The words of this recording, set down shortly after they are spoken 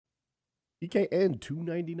EKN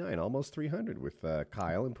 299, almost 300 with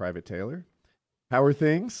Kyle and Private Taylor. How are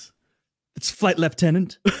things? It's Flight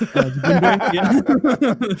Lieutenant. Yeah. Flight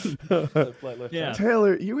Lieutenant. Yeah.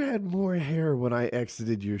 Taylor, you had more hair when I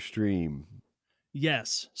exited your stream.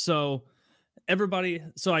 Yes. So everybody,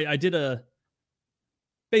 I did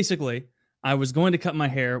basically, I was going to cut my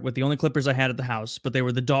hair with the only clippers I had at the house, but they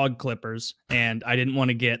were the dog clippers, and I didn't want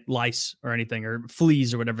to get lice or anything or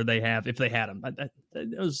fleas or whatever they have if they had them.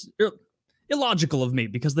 It was illogical of me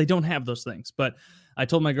because they don't have those things. But I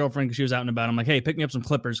told my girlfriend because she was out and about, I'm like, hey, pick me up some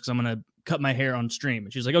clippers because I'm going to cut my hair on stream.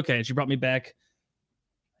 And she's like, okay. And she brought me back.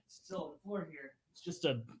 It's still on the floor here. It's just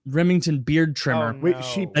a Remington beard trimmer. Oh, no. Wait,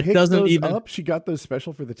 she That picked doesn't those even up? She got those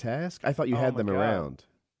special for the task? I thought you Oh had my them God. around.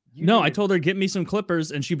 I told her, get me some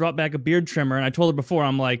clippers, and she brought back a beard trimmer. And I told her before,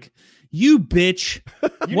 I'm like, you bitch,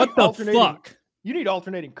 You what need the alternating- fuck? You need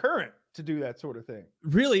alternating current to do that sort of thing.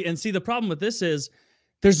 Really? And see, the problem with this is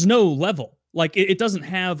there's no level. Like, it doesn't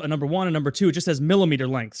have a number 1 and number 2. It just has millimeter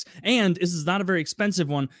lengths. And this is not a very expensive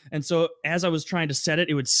one. And so as I was trying to set it,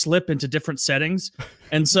 it would slip into different settings.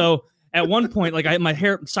 And so at one point, like my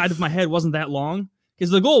hair side of my head wasn't that long.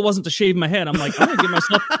 Because the goal wasn't to shave my head. I'm like, I'm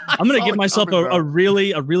gonna give myself a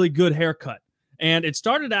really good haircut. And it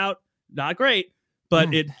started out not great, but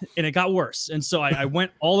it got worse. And so I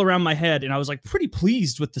went all around my head, and I was like pretty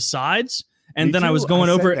pleased with the sides. And Me then I too. was going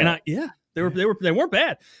I over, said that. and they weren't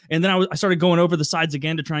bad. And then I started going over the sides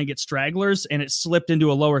again to try and get stragglers, and it slipped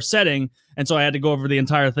into a lower setting. And so I had to go over the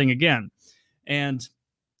entire thing again. And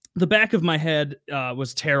the back of my head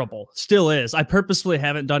was terrible. Still is. I purposefully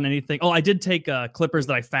haven't done anything. Oh, I did take clippers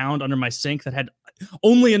that I found under my sink that had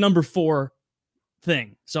only a number 4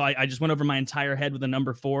 thing. So I just went over my entire head with a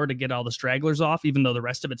number 4 to get all the stragglers off, even though the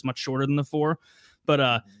rest of it's much shorter than the 4.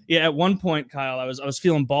 But yeah, at one point, Kyle, I was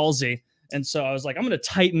feeling ballsy. And so I was like, I'm going to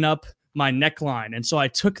tighten up my neckline. And so I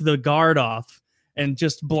took the guard off and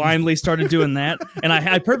just blindly started doing that. And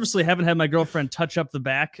I purposely haven't had my girlfriend touch up the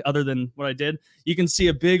back other than what I did. You can see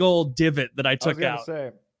a big old divot that I took out.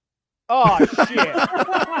 Say, oh shit!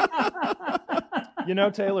 You know,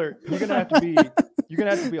 Taylor, you're gonna have to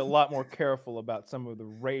be a lot more careful about some of the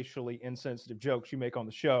racially insensitive jokes you make on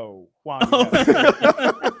the show. While you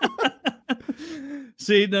have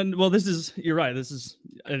See, then, well, you're right.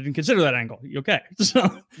 I didn't consider that angle. Okay.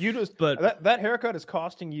 So, but that haircut is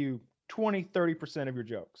costing you 20-30% of your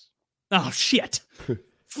jokes. Oh shit.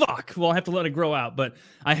 Fuck. Well, I have to let it grow out. But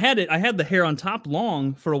I had the hair on top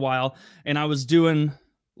long for a while, and I was doing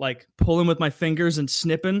like pulling with my fingers and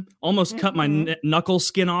snipping, almost cut my knuckle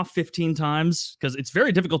skin off 15 times because it's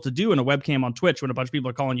very difficult to do in a webcam on Twitch when a bunch of people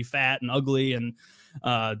are calling you fat and ugly and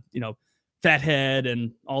fat head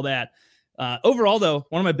and all that. Overall, though,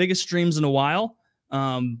 one of my biggest streams in a while.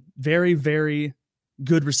 Very, very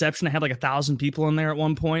good reception. I had like 1,000 people in there at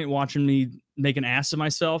one point watching me make an ass of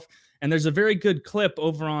myself. And there's a very good clip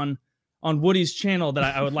over on Woody's channel that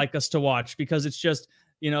I would like us to watch because it's just,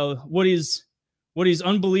 Woody's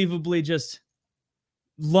unbelievably just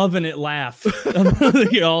loving it laugh.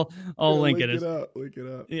 I'll link it. Link it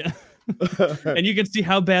up. Yeah. And you can see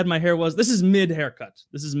how bad my hair was. This is mid haircut.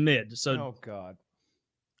 This is mid. So oh God.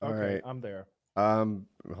 All Okay, right. I'm there.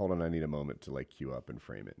 Hold on. I need a moment to like queue up and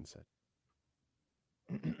frame it and set.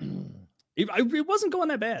 It wasn't going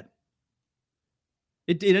that bad.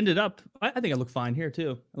 It ended up, I think I look fine here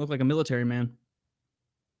too. I look like a military man.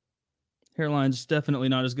 Hairline's definitely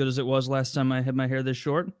not as good as it was last time I had my hair this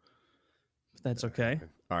short. But that's okay.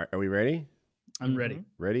 All right. Are we ready? I'm ready.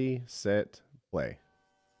 Ready, set, play.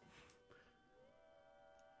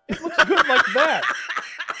 It looks good like that.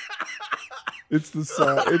 It's the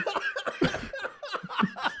side.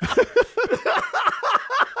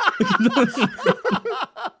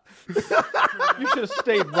 You should have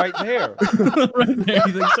stayed right there. Right there,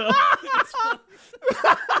 you think so?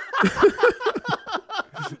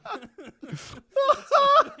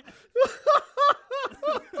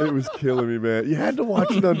 It was killing me, man. You had to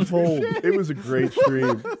watch it unfold. It was a great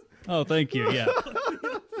stream. Oh, thank you. Yeah.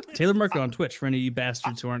 Taylor Merker on Twitch for any of you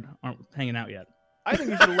bastards who aren't hanging out yet. I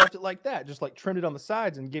think you should have left it like that, just like trimmed it on the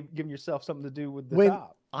sides and given yourself something to do with the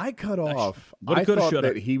top. I cut off, Woulda, I coulda, thought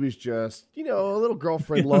shoulda. that he was just, a little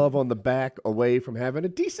girlfriend love on the back away from having a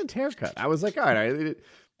decent haircut. I was like, all right,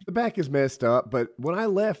 the back is messed up. But when I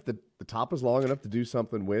left, the top was long enough to do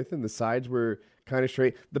something with, and the sides were kind of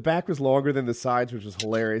straight. The back was longer than the sides, which was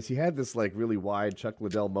hilarious. He had this like really wide Chuck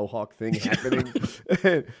Liddell mohawk thing happening.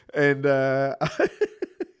 and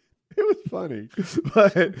it was funny.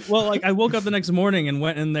 But well, like I woke up the next morning and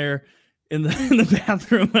went in there in the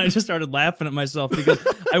bathroom, and I just started laughing at myself because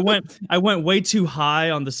I went way too high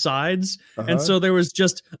on the sides, and so there was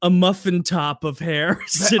just a muffin top of hair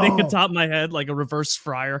sitting atop my head like a reverse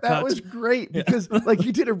fryer cut. That was great because like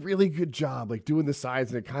he did a really good job like doing the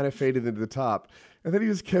sides, and it kind of faded into the top. And then he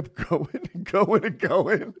just kept going and going and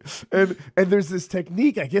going. And there's this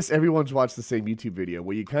technique, I guess everyone's watched the same YouTube video,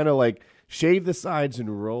 where you kind of like shave the sides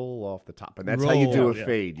and roll off the top. And that's how you do a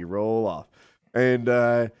fade. You roll off.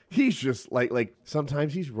 And he's just like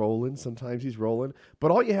sometimes he's rolling, sometimes he's rolling.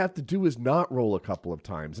 But all you have to do is not roll a couple of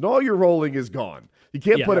times. And all your rolling is gone. You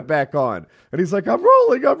can't put it back on. And he's like, I'm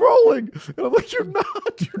rolling. And I'm like, you're not.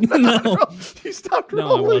 No. You stopped rolling.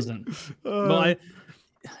 No, I wasn't.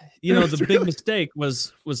 Well, the big mistake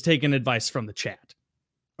was taking advice from the chat.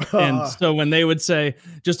 And so when they would say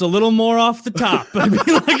just a little more off the top, I'd be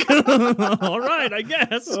like, all right, I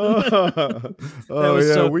guess.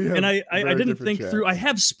 I didn't think through. I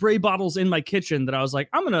have spray bottles in my kitchen that I was like,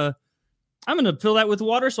 I'm gonna fill that with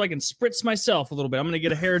water so I can spritz myself a little bit. I'm gonna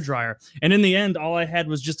get a hair dryer. And in the end, all I had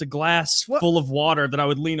was just a glass full of water that I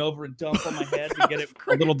would lean over and dump on my head to get it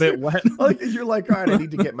a little bit wet. You're like, all right, I need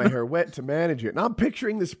to get my hair wet to manage it. And I'm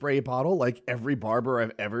picturing the spray bottle like every barber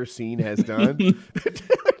I've ever seen has done.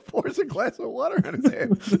 Pours a glass of water on his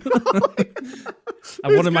head.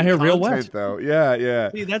 I wanted my hair real wet. Though.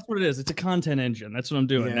 Yeah. See, that's what it is. It's a content engine. That's what I'm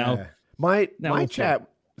doing now. My chat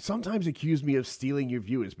sometimes accused me of stealing your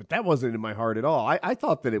viewers, but that wasn't in my heart at all. I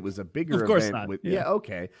thought that it was a bigger event. Of course not.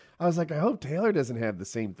 Okay. I was like, I hope Taylor doesn't have the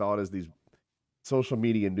same thought as these social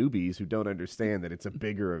media newbies who don't understand that it's a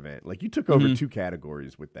bigger event. Like you took over 2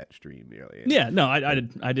 categories with that stream nearly. Yeah, no,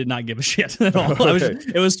 I did not give a shit at all.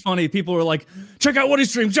 It was funny. People were like, check out Woody's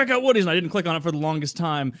stream, check out Woody's. And I didn't click on it for the longest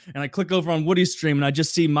time. And I click over on Woody's stream and I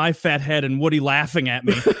just see my fat head and Woody laughing at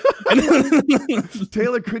me.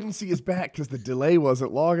 Taylor couldn't see his back because the delay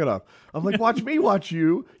wasn't long enough. I'm like, watch me, watch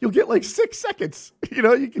you. You'll get like 6 seconds.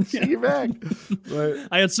 You can see your back. But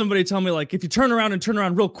I had somebody tell me like, if you turn around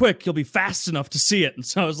real quick, you'll be fast enough to see it. And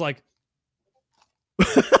so I was like,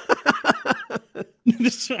 it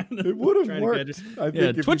would have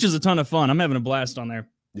worked. Twitch is a ton of fun. I'm having a blast on there.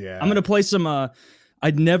 Yeah, I'm gonna play some.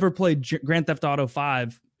 I'd never played Grand Theft Auto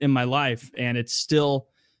 5 in my life, and it's still.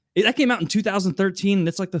 That came out in 2013, and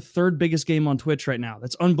it's like the 3rd biggest game on Twitch right now.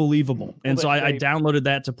 That's unbelievable. And so I downloaded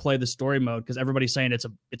that to play the story mode because everybody's saying it's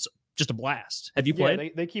just a blast. Have you played? Yeah,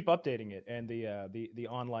 they keep updating it, and the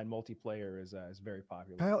online multiplayer is very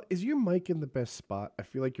popular. Kyle, is your mic in the best spot? I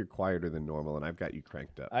feel like you're quieter than normal, and I've got you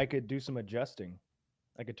cranked up. I could do some adjusting.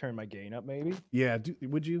 I could turn my gain up, maybe. Yeah,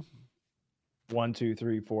 would you? 1, 2,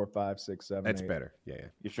 3, 4, 5, 6, 7. That's 8. better. Yeah.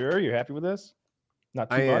 You sure? You're happy with this? Not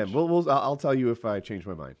too much? I am. I'll tell you if I change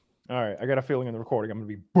my mind. All right. I got a feeling in the recording I'm going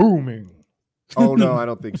to be booming. Oh, no, I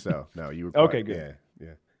don't think so. No, you were quiet. Okay, good.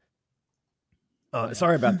 Yeah.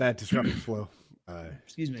 Sorry about that disruptive flow.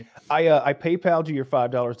 Excuse me. I PayPal'd you your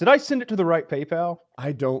 $5. Did I send it to the right PayPal?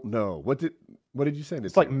 I don't know. What did you send it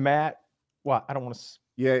It's to? like Matt. What? I don't want to.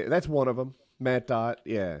 Yeah, that's one of them. Matt Dot.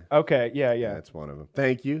 Yeah. Okay. Yeah. That's one of them.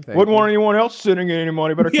 Thank you. Wouldn't want anyone else sending in any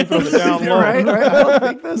money. Better keep it on the down low. Right. I don't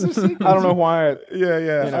think those are secrets. I don't know why.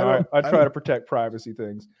 Yeah. I try to protect privacy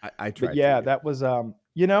things. I try. But yeah, that was I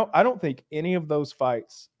don't think any of those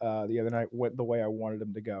fights the other night went the way I wanted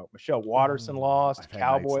them to go. Michelle Watterson lost.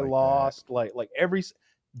 Cowboy lost. Like every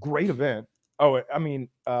great event. Oh, I mean,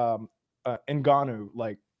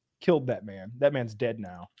 Ngannou killed that man. That man's dead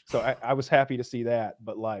now. So I was happy to see that.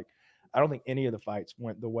 But I don't think any of the fights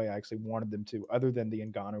went the way I actually wanted them to, other than the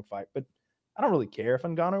Ngannou fight. But I don't really care if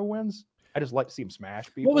Ngannou wins. I just like to see him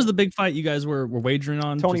smash people. What was the big fight you guys were wagering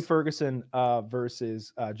on? Tony Ferguson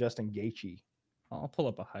versus Justin Gaethje. I'll pull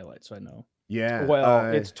up a highlight so I know. Yeah.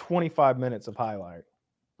 Well, it's 25 minutes of highlight.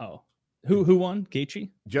 Oh. Who won? Gaethje?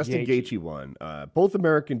 Justin Gaethje won. Both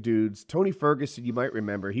American dudes. Tony Ferguson, you might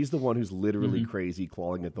remember, he's the one who's literally crazy,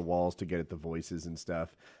 clawing at the walls to get at the voices and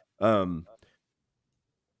stuff.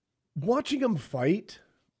 Watching them fight,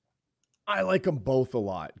 I like them both a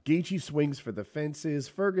lot. Gaethje swings for the fences.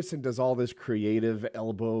 Ferguson does all this creative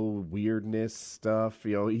elbow weirdness stuff.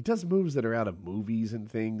 He does moves that are out of movies and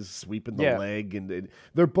things, sweeping the leg, and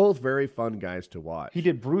they're both very fun guys to watch. He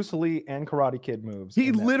did Bruce Lee and Karate Kid moves.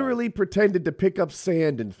 He literally pretended to pick up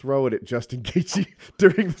sand and throw it at Justin Gaethje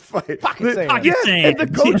during the fight. Pocket sand. And the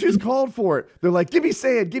coaches called for it. They're like, give me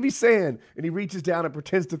sand. And he reaches down and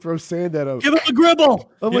pretends to throw sand at him. Give him a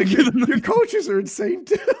gribble. I'm like, your coaches are insane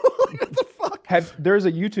too. What the fuck? There's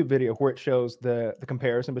a YouTube video where it shows the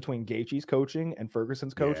comparison between Gaethje's coaching and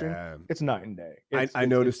Ferguson's coaching. Yeah. It's night and day. I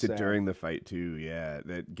noticed it during the fight too. Yeah,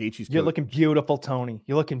 that Gaethje's. You're looking beautiful, Tony.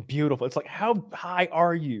 You're looking beautiful. It's like, how high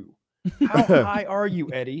are you? How high are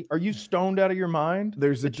you, Eddie? Are you stoned out of your mind?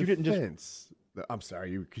 There's a that you didn't just defense. I'm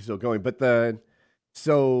sorry, you're still going, but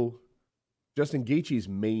so Justin Gaethje's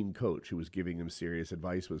main coach, who was giving him serious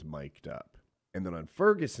advice, was mic'd up. And then on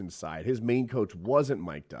Ferguson's side, his main coach wasn't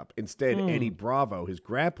mic'd up. Instead, Eddie Bravo, his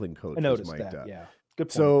grappling coach, was mic'd up. Yeah, good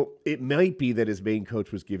point. So it might be that his main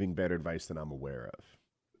coach was giving better advice than I'm aware of.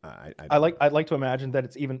 I'd like to imagine that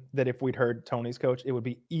it's even that if we'd heard Tony's coach, it would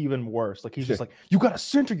be even worse. Like he's just like, you got to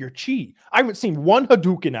center your chi. I haven't seen one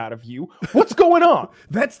Hadouken out of you. What's going on?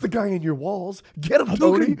 That's the guy in your walls. Get him,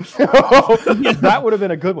 Tony. That would have been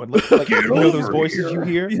a good one. Like you know those voices you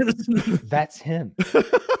hear? That's him.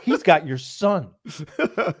 He's got your son. He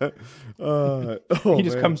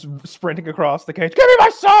just comes sprinting across the cage. Give me my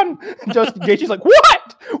son. And Justin Gaethje's like,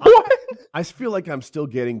 what? What? I feel like I'm still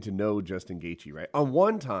getting to know Justin Gaethje, right? On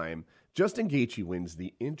one time, Justin Gaethje wins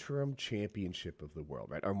the interim championship of the world,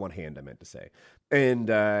 right? On one hand, I meant to say. And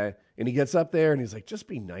he gets up there and he's like, just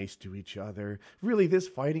be nice to each other. Really, this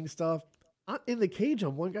fighting stuff, I'm in the cage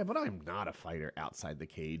on one guy, but I'm not a fighter outside the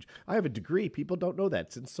cage. I have a degree. People don't know that.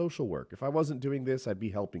 It's in social work. If I wasn't doing this, I'd be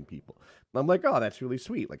helping people. And I'm like, oh, that's really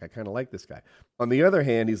sweet. Like, I kind of like this guy. On the other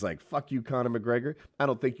hand, he's like, fuck you, Conor McGregor. I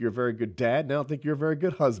don't think you're a very good dad, and I don't think you're a very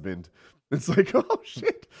good husband. It's like, oh,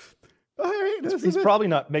 shit. All right, he's probably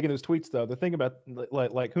not making those tweets, though. The thing about,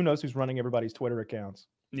 like who knows who's running everybody's Twitter accounts?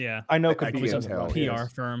 Yeah. I know it could I be can't some tell. PR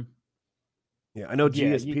firm. Yeah, I know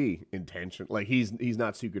GSP intention. Like he's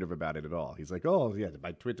not secretive about it at all. He's like, oh yeah,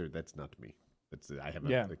 by Twitter, that's not me. That's I have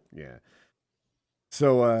yeah. Yeah.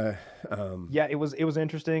 So yeah, it was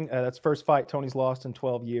interesting. That's first fight Tony's lost in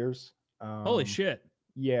 12 years. Holy shit.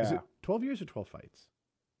 Yeah. Is it 12 years or 12 fights?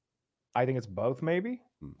 I think it's both, maybe.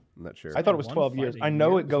 I'm not sure. I thought it was 12 years. I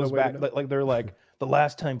know it goes back. No like they're like the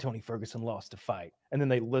last time Tony Ferguson lost a fight, and then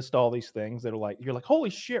they list all these things that are like, you're like, holy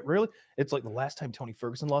shit, really? It's like the last time Tony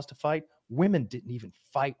Ferguson lost a fight, women didn't even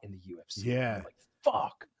fight in the UFC. Yeah. I'm like,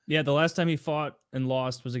 fuck. Yeah, the last time he fought and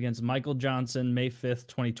lost was against Michael Johnson, May 5th,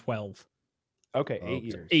 2012. Okay, 8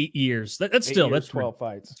 years. 8 years. That's 8 still years, that's 12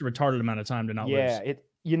 fights. It's a retarded amount of time to not lose.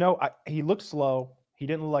 Yeah, he looked slow. He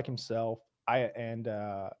didn't look like himself. I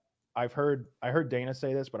heard Dana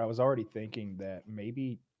say this, but I was already thinking that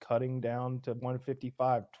maybe cutting down to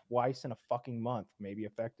 155 twice in a fucking month maybe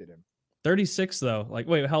affected him. 36 though. Like,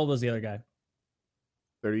 wait, how old was the other guy?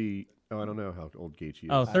 30. Oh, I don't know how old Gaethje is.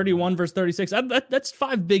 Oh, 31 versus 36. That's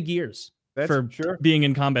 5 big years for sure. being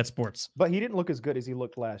in combat sports. But he didn't look as good as he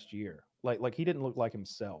looked last year. Like he didn't look like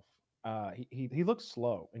himself. He looked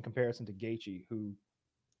slow in comparison to Gaethje, who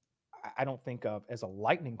I don't think of as a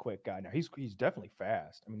lightning quick guy. Now he's definitely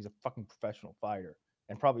fast. I mean, he's a fucking professional fighter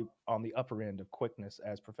and probably on the upper end of quickness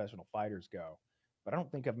as professional fighters go. But I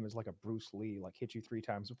don't think of him as like a Bruce Lee, like hit you 3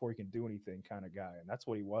 times before he can do anything kind of guy. And that's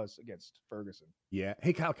what he was against Ferguson. Yeah.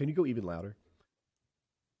 Hey, Kyle, can you go even louder?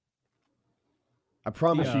 I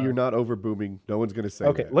promise you're not over booming. No one's going to say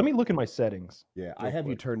okay, that. let me look in my settings. Yeah, I have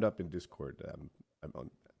you turned up in Discord. I'm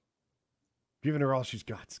on. Giving her all she's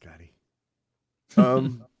got, Scotty.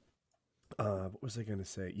 What was I going to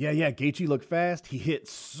say? Yeah, Gaethje looked fast. He hit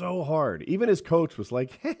so hard. Even his coach was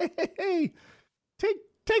like, hey,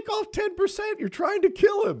 take off 10%. You're trying to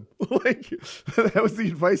kill him. Like, that was the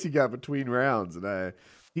advice he got between rounds. And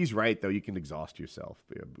he's right, though. You can exhaust yourself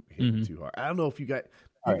hitting too hard. I don't know if you got...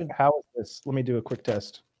 All right, how is this? Let me do a quick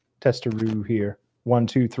test. Testaroo here. 1,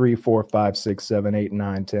 2, 3, 4, 5, 6, 7, 8,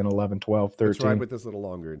 9, 10, 11, 12, 13. Let's ride with this a little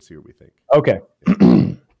longer and see what we think. Okay.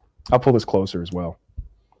 I'll pull this closer as well.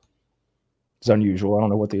 It's unusual. I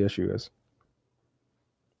don't know what the issue is.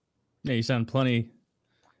 Yeah, you sound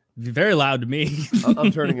very loud to me.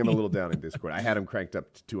 I'm turning him a little down in Discord. I had him cranked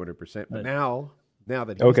up to 200%, but now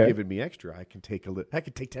that he's given me extra, I can take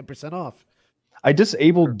 10% off. I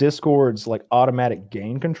disabled Discord's like automatic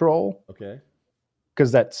gain control. Okay.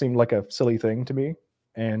 Because that seemed like a silly thing to me,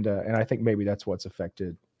 and I think maybe that's what's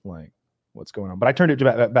affected like what's going on. But I turned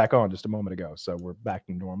it back on just a moment ago, so we're back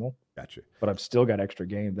to normal. Gotcha. But I've still got extra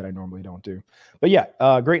gain that I normally don't do. But yeah,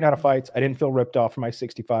 great night of fights. I didn't feel ripped off for my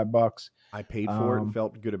 $65. I paid for it and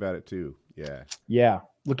felt good about it too. Yeah. Yeah,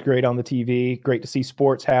 looked great on the TV. Great to see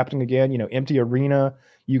sports happening again. You know, empty arena.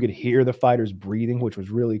 You could hear the fighters breathing, which was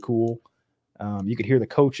really cool. You could hear the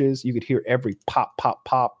coaches. You could hear every pop, pop,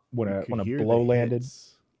 pop when a blow landed.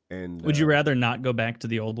 And would you rather not go back to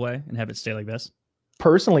the old way and have it stay like this?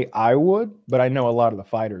 Personally, I would, but I know a lot of the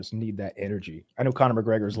fighters need that energy. I know Conor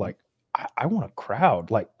McGregor's like, I want a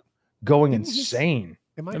crowd like going insane.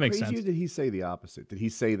 Am I crazy or did he say the opposite? Did he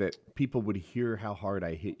say that people would hear how hard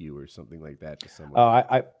I hit you or something like that to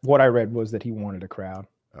someone? What I read was that he wanted a crowd.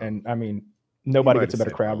 And I mean, Nobody might gets a have better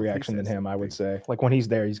said crowd both. He reaction than said him, I would something. say. Like when he's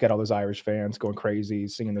there, he's got all those Irish fans going crazy,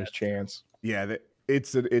 singing those chants. Yeah,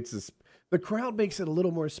 the crowd makes it a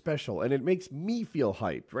little more special, and it makes me feel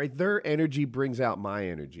hyped, right? Their energy brings out my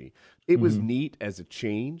energy. It was neat as a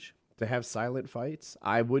change to have silent fights.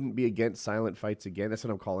 I wouldn't be against silent fights again. That's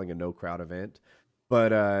what I'm calling a no crowd event.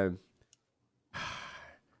 But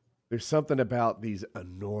there's something about these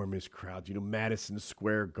enormous crowds. Madison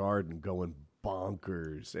Square Garden going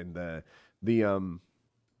bonkers, and the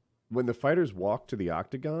when the fighters walk to the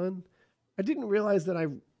octagon, I didn't realize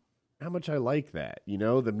how much I like that.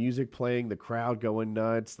 The music playing, the crowd going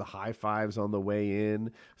nuts, the high fives on the way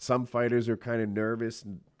in. Some fighters are kind of nervous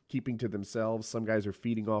and keeping to themselves. Some guys are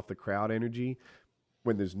feeding off the crowd energy.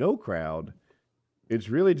 When there's no crowd, it's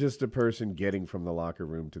really just a person getting from the locker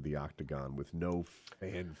room to the octagon with no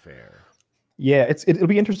fanfare. Yeah, it'll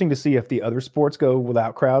be interesting to see if the other sports go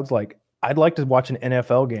without crowds. Like, I'd like to watch an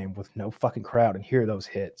NFL game with no fucking crowd and hear those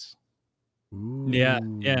hits. Yeah,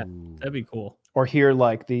 that'd be cool. Or hear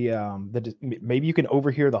like maybe you can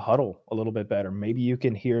overhear the huddle a little bit better. Maybe you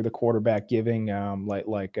can hear the quarterback giving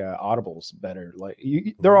audibles better. Like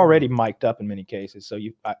they're already mic'd up in many cases, so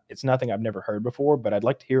it's nothing I've never heard before. But I'd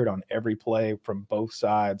like to hear it on every play from both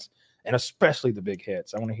sides, and especially the big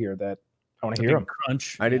hits. I want to hear that. I want to hear them.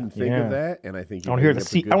 Crunch. I didn't think of that, and I think I want to hear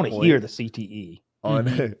I want to hear the CTE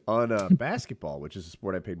on basketball, which is a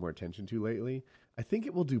sport I paid more attention to lately. I think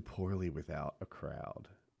it will do poorly without a crowd.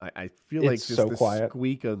 I feel like just the quiet.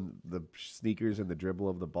 Squeak on the sneakers and the dribble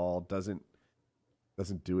of the ball doesn't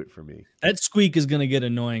do it for me. That squeak is going to get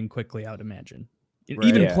annoying quickly, I would imagine. Right.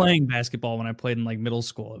 Even playing basketball when I played in like middle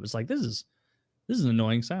school, it was like, this is an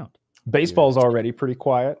annoying sound. Baseball's already pretty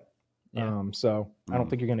quiet. Yeah. So I don't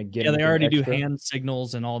think you're going to get. Yeah, they already extra. do hand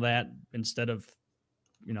signals and all that instead of,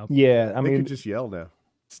 Yeah, I They mean, could just yell now.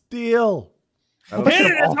 Steal. hit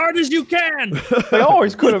it as hard as you can. they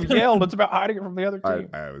always could have yelled. It's about hiding it from the other team.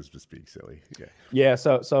 I was just being silly. Yeah. Yeah.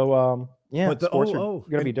 So yeah, But sports are going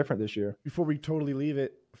to be and different this year. Before we totally leave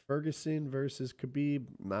it, Ferguson versus Khabib,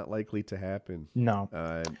 not likely to happen. No.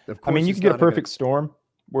 Of course, I mean, you it's can get a not gonna- perfect storm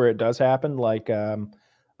where it does happen. Like,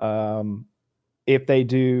 if they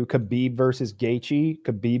do Khabib versus Gaethje,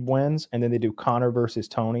 Khabib wins, and then they do Conor versus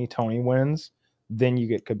Tony, Tony wins. Then you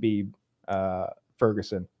get Khabib,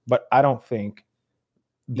 Ferguson. But I don't think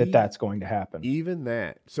that's going to happen. Even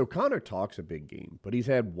that. So Conor talks a big game, but he's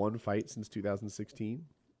had one fight since 2016.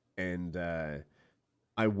 And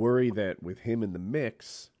I worry that with him in the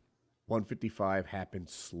mix, 155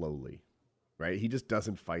 happens slowly, right? He just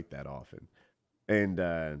doesn't fight that often. And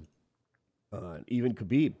even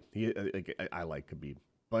Khabib, I like Khabib,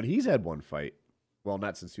 but he's had one fight. Well,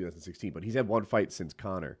 not since 2016, but he's had one fight since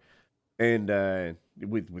Conor. And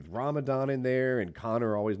with Ramadan in there and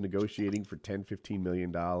Conor always negotiating for $10-15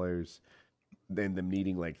 million, then them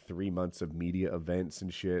needing like 3 months of media events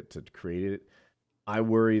and shit to create it, I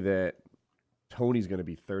worry that Tony's going to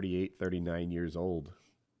be 38, 39 years old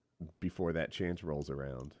before that chance rolls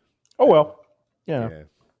around. Oh, well. Yeah.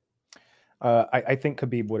 I think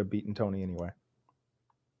Khabib would have beaten Tony anyway.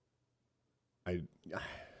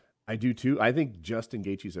 I do too. I think Justin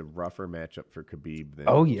Gaethje's a rougher matchup for Khabib than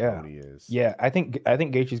Tony is. Yeah, I think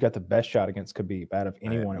Gaethje's got the best shot against Khabib out of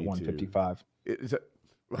anyone at 155.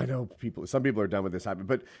 I know some people are done with this happening,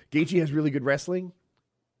 but Gaethje has really good wrestling.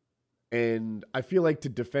 And I feel like to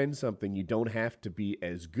defend something, you don't have to be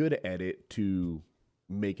as good at it to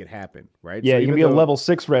make it happen, right? Yeah, So you can even be a though- level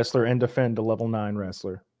 6 wrestler and defend a level 9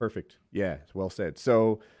 wrestler. Perfect. Yeah, well said.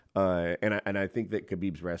 So, and I think that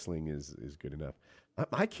Khabib's wrestling is good enough.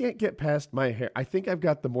 I can't get past my hair. I think I've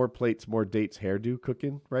got the more plates, more dates hairdo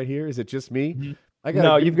cooking right here. Is it just me?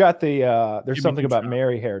 Mm-hmm. You've got the there's Give me something about control.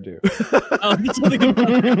 Mary hairdo. Oh, that's something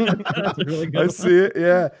about that's a really good I one. see it.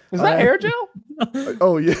 Yeah. Is that hair gel?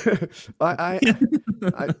 Oh yeah.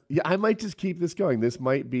 I might just keep this going. This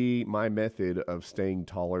might be my method of staying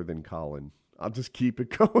taller than Colin. I'll just keep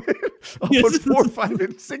it going. I'll put 4, 5,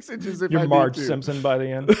 and 6 inches if I You're need Marge to. Simpson by the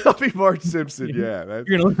end. I'll be Marge Simpson. Yeah. You're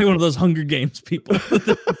gonna look like one of those Hunger Games people with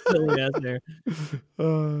the silly ass hair.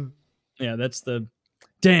 Yeah, that's the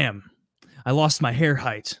damn. I lost my hair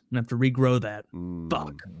height and have to regrow that.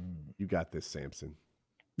 Fuck. You got this, Samson.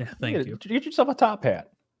 Yeah, thank you. Get yourself a top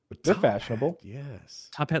hat. They're fashionable. Yes.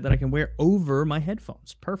 Top hat that I can wear over my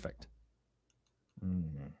headphones. Perfect. I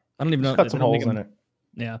don't even know. Just cut some I don't holes think in I'm- it.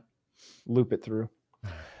 Yeah. Loop it through.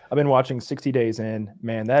 I've been watching 60 Days In.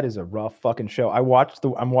 Man, that is a rough fucking show. I'm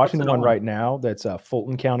watching the one right now that's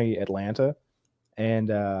Fulton County, Atlanta. And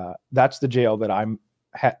that's the jail that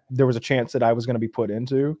there was a chance that I was going to be put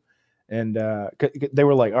into. And they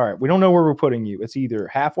were like, all right, we don't know where we're putting you. It's either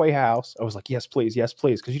halfway house. I was like, yes, please.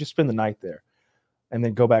 Because you just spend the night there. and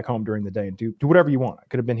then go back home during the day and do whatever you want. I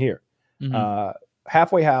could have been here.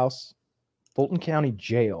 Halfway house, Fulton County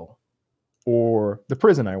Jail, or the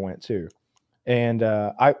prison I went to. And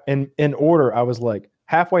I in order, I was like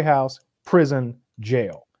halfway house, prison,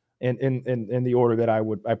 jail. In the order that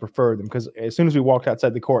I prefer them, because as soon as we walked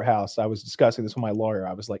outside the courthouse, I was discussing this with my lawyer.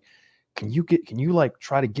 I was like, can you like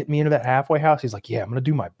try to get me into that halfway house? He's like, yeah, I'm gonna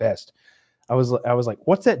do my best. I was like,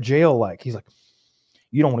 what's that jail like? He's like,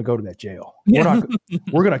 you don't want to go to that jail.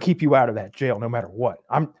 We're gonna keep you out of that jail no matter what.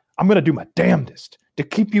 I'm gonna do my damnedest to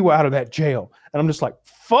keep you out of that jail. And I'm just like,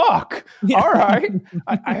 fuck. Yeah. All right.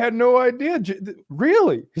 I had no idea.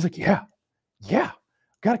 Really? He's like, yeah,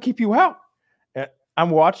 gotta keep you out. I'm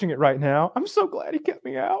watching it right now. I'm so glad he kept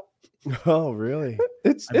me out. Oh, really?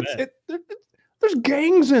 There's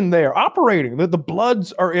gangs in there operating. The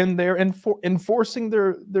Bloods are in there enforcing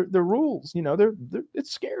their rules. You know, it's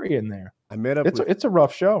scary in there. It's a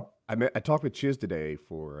rough show. I talked with Chiz today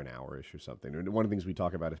for an hour-ish or something. And one of the things we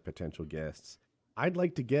talk about is potential guests. I'd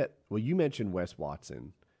like to get. Well, you mentioned Wes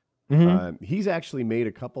Watson. He's actually made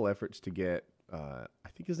a couple efforts to get. I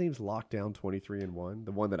think his name's Lockdown 23-1,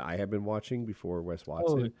 the one that I have been watching before Wes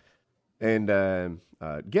Watson. Oh. And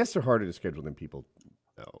guests are harder to schedule than people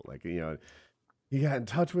know. Like, you know, he got in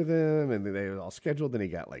touch with him, and then they were all scheduled, and he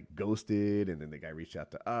got like ghosted, and then the guy reached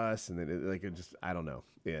out to us, and then I don't know.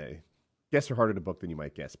 Yeah, guests are harder to book than you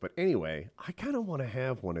might guess. But anyway, I kind of want to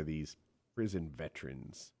have one of these prison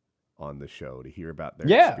veterans on the show to hear about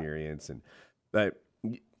their experience, and that.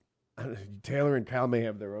 Taylor and Kyle may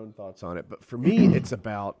have their own thoughts on it, but for me, it's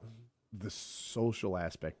about the social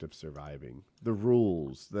aspect of surviving, the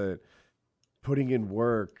rules, the putting in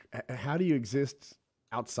work. How do you exist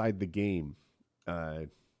outside the game? I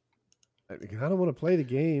don't want to play the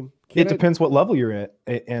game. It depends what level you're at.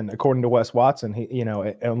 And according to Wes Watson,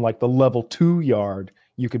 on like the level 2 yard,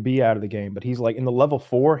 you could be out of the game. But he's like in the level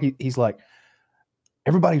 4, he's like,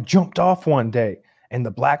 everybody jumped off one day. And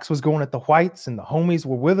the blacks was going at the whites, and the homies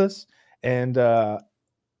were with us. And there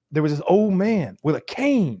was this old man with a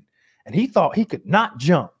cane, and he thought he could not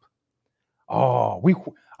jump. Oh,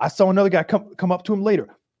 I saw another guy come up to him later.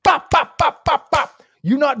 Pop, pop, pop, pop, pop.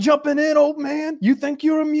 You not jumping in, old man? You think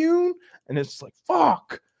you're immune? And it's like,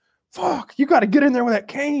 fuck. You got to get in there with that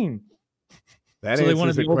cane. That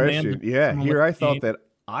answers the question. Yeah, here I thought that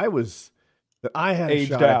I had a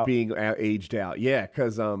shot at being aged out. Yeah,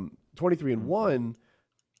 because 23-1,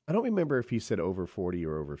 I don't remember if he said over 40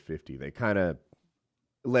 or over 50. They kind of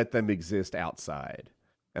let them exist outside.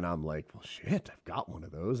 And I'm like, well, shit, I've got one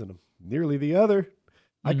of those, and I'm nearly the other.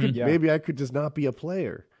 Maybe I could just not be a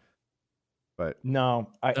player. But no,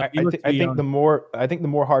 I think the more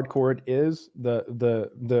hardcore it is,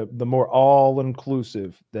 the more all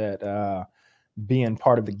inclusive that being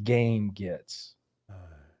part of the game gets.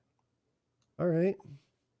 All right.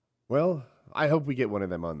 Well, I hope we get one of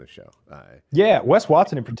them on the show. Yeah, Wes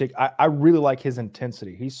Watson in particular. I really like his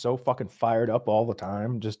intensity. He's so fucking fired up all the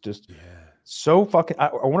time. Just so fucking. I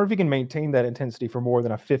wonder if he can maintain that intensity for more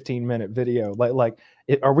than a 15-minute video.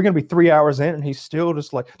 Are we gonna be 3 hours in and he's still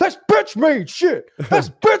just like, that's bitch made shit. That's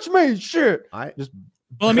bitch made shit.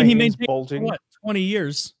 He maintained what, 20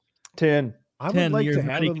 years, 10. I would 10 like years to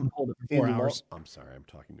have him can hold it for 4 hours. I'm sorry, I'm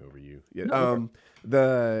talking over you. Yeah.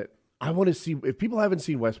 No, I want to see, if people haven't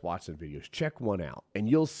seen Wes Watson videos, check one out, and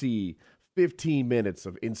you'll see 15 minutes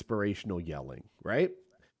of inspirational yelling, right?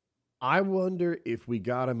 I wonder if we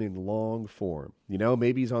got him in long form. You know,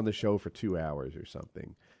 maybe he's on the show for 2 hours or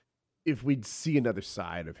something. If we'd see another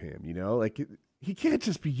side of him, you know? Like, he can't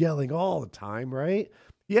just be yelling all the time, right?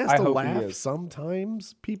 He has to laugh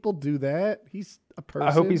sometimes. People do that. He's a person.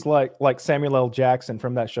 I hope he's like Samuel L. Jackson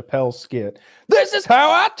from that Chappelle skit. This is how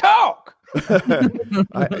I talk.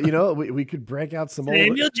 We could break out some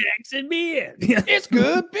Samuel Jackson beer. It's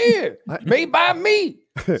good beer made by me,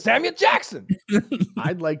 Samuel Jackson.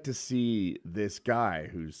 I'd like to see this guy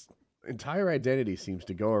whose entire identity seems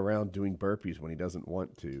to go around doing burpees when he doesn't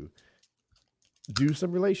want to, do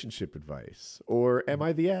some relationship advice, or am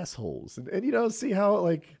I the assholes? And see how,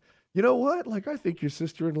 like, you know what? Like, I think your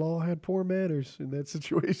sister-in-law had poor manners in that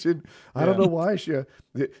situation. I don't know why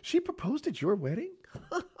she proposed at your wedding.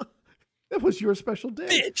 That was your special day,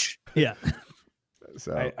 bitch. Yeah.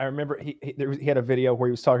 So I remember he had a video where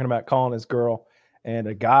he was talking about calling his girl, and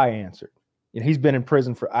a guy answered. He's been in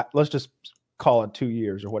prison for let's just call it 2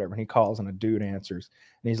 years or whatever. And he calls, and a dude answers,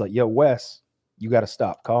 and he's like, "Yo, Wes, you got to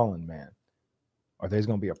stop calling, man, or there's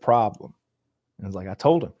gonna be a problem." And I was like, I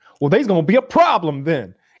told him, well, there's gonna be a problem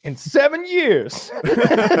then. In 7 years.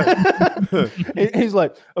 He's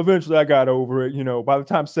like, eventually I got over it. By the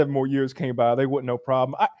time 7 more years came by, they wouldn't no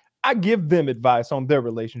problem. I give them advice on their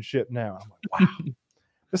relationship now. I'm like, wow.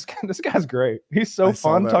 This guy's great. He's so I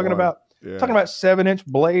saw fun that talking one. about Yeah. talking about 7-inch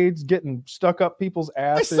blades getting stuck up people's I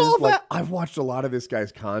asses. saw like, that. I've watched a lot of this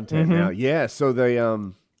guy's content Mhm. now. Yeah, so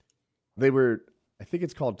they were, I think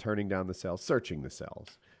it's called turning down the cells, searching the cells.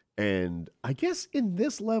 And I guess in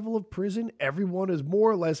this level of prison, everyone is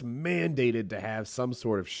more or less mandated to have some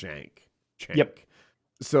sort of shank. Yep.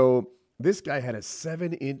 So this guy had a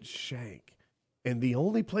 7-inch shank, and the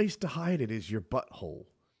only place to hide it is your butthole.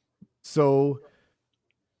 So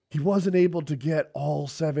he wasn't able to get all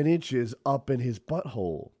 7 inches up in his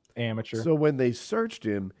butthole. Amateur. So when they searched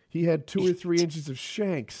him, he had 2 or 3 inches of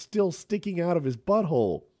shank still sticking out of his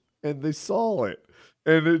butthole, and they saw it.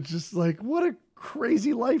 And it's just like, what a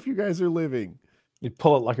crazy life you guys are living. You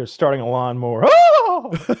pull it like you're starting a lawnmower.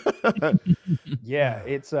 Oh! Yeah,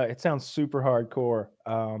 it sounds super hardcore.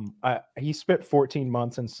 He spent 14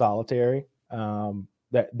 months in solitary.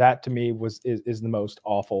 That to me is the most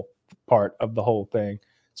awful part of the whole thing.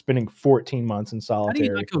 Spending 14 months in How do you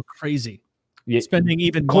solitary. not go crazy? Yeah, Spending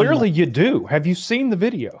even 1 clearly month. you do. Have you seen the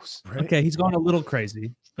videos? Right? Okay, he's gone a little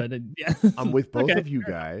crazy, but yeah. I'm with both Okay. of you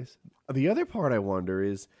guys. The other part I wonder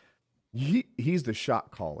is he's the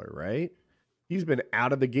shot caller, right? He's been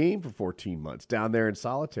out of the game for 14 months down there in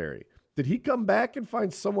solitary. Did he come back and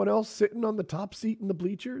find someone else sitting on the top seat in the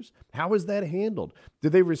bleachers? How is that handled?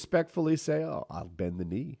 Did they respectfully say, "Oh, I'll bend the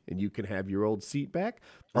knee and you can have your old seat back"?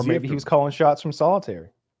 Or Does maybe have he to- was calling shots from solitary.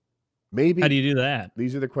 maybe How do you do that?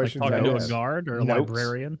 these are the Like questions talking I to a ask. guard or a Notes.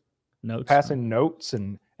 librarian? Notes. Passing notes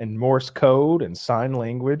and Morse code and sign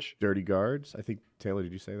language. Dirty guards. I think Taylor,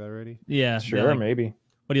 did you say that already? Yeah. Sure, like, maybe.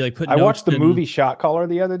 what do you like put? I watched the notes in- movie Shot Caller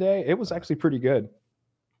the other day. It was actually pretty good.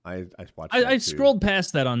 I watched. I that too. scrolled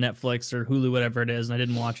past that on Netflix or Hulu, whatever it is, and I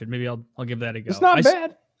didn't watch it. Maybe I'll give that a go. It's not I s-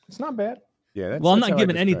 bad. It's not bad. Yeah. That's, Well, I'm that's not how I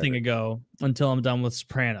giving describe anything it. a go until I'm done with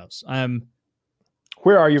Sopranos.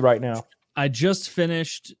 Where are you right now? I just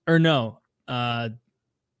finished, or no,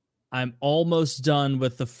 I'm almost done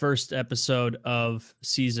with the first episode of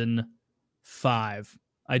season 5.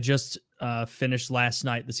 I just finished last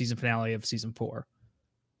night the season finale of season 4.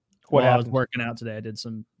 What While I was happened? working out today,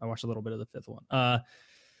 I watched a little bit of the 5th one.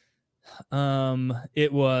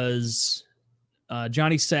 It was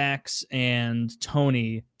Johnny Sachs and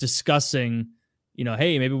Tony discussing,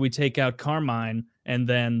 hey, maybe we take out Carmine, and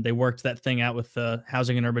then they worked that thing out with the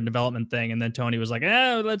housing and urban development thing, and then Tony was like,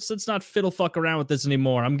 let's not fiddle fuck around with this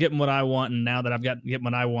anymore. I'm getting what I want, and now that I've getting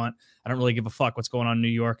what I want, I don't really give a fuck what's going on in New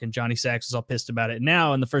York. And Johnny Sachs is all pissed about it.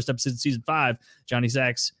 Now in the first episode of season 5, Johnny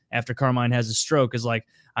Sachs, after Carmine has a stroke, is like,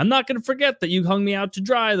 I'm not going to forget that you hung me out to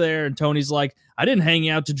dry there. And Tony's like, I didn't hang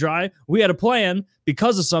you out to dry. We had a plan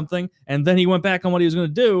because of something. And then he went back on what he was going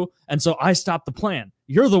to do. And so I stopped the plan.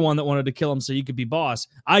 You're the one that wanted to kill him so you could be boss.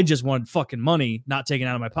 I just wanted fucking money not taken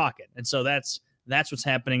out of my pocket. And so that's what's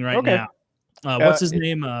happening right Okay. now. What's his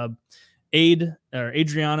name?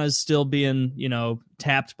 Adriana is still being,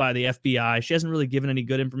 tapped by the FBI. She hasn't really given any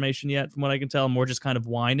good information yet, from what I can tell. More just kind of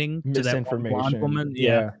whining to that blonde Misinformation. woman.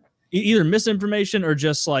 Yeah. Either misinformation or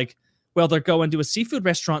just like, well, they're going to a seafood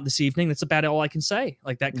restaurant this evening. That's about all I can say.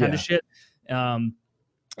 Like that kind of shit. And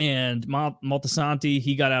Moltisanti,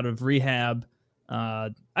 he got out of rehab.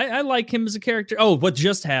 I like him as a character. Oh, what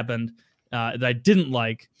just happened that I didn't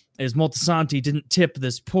like is Moltisanti didn't tip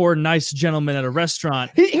this poor, nice gentleman at a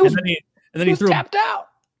restaurant. He was, and then he was threw tapped out.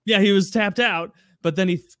 Yeah, he was tapped out, but then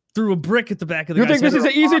he threw a brick at the back of the You guy's think this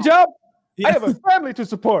head. is an easy job? Yeah. I have a family to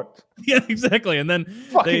support. Yeah, exactly. And then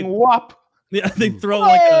Fucking whop. they throw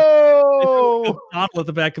like a Oh, bottle at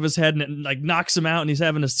the back of his head and it like knocks him out and he's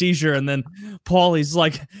having a seizure. And then Paulie's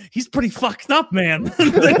like, he's pretty fucked up, man.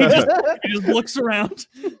 And then he just looks around,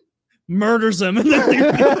 murders him, and then they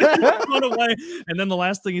run away. And then the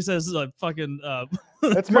last thing he says is like, fucking,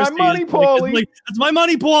 that's my Christy money, is like- Paulie. like, that's my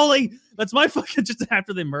money, Paulie. That's my fucking, just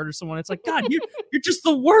after they murder someone. It's like, God, you're just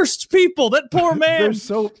the worst people. That poor man. They're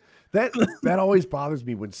so that always bothers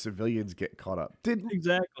me when civilians get caught up.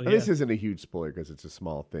 Exactly. This isn't a huge spoiler because it's a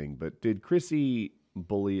small thing, but did Chrissy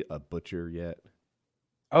bully a butcher yet?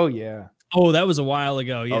 Oh yeah. Oh, that was a while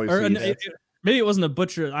ago. Yeah, Oh, or, so you- maybe it wasn't a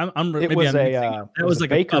butcher. I'm It maybe was I'm a, mixing it. it That was was a like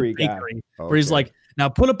bakery a guy. bakery where he's Okay. like, now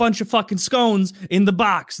put a bunch of fucking scones in the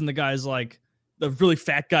box, and the guy's like, the really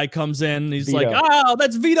fat guy comes in. And he's Vito. like, oh,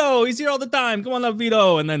 that's Vito. He's here all the time. Come on up,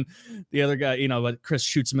 Vito. And then the other guy, but Chris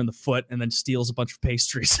shoots him in the foot and then steals a bunch of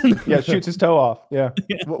pastries. Yeah, shoots his toe off. Yeah.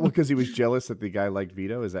 Well, because he was jealous that the guy liked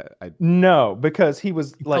Vito. Is that No, because he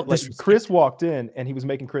was like disrespected. Chris walked in and he was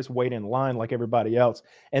making Chris wait in line like everybody else.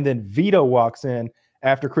 And then Vito walks in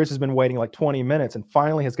after Chris has been waiting like 20 minutes and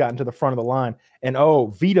finally has gotten to the front of the line. And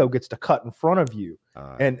Vito gets to cut in front of you.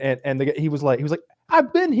 And he was like,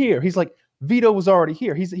 I've been here. He's like, Vito was already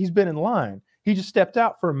here. He's been in line. He just stepped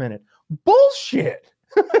out for a minute. Bullshit.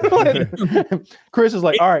 Like, Chris is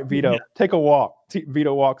like, all right, Vito, take a walk.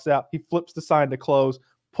 Vito walks out. He flips the sign to close,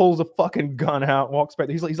 pulls a fucking gun out, walks back.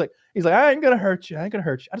 He's like, I ain't gonna hurt you. I ain't gonna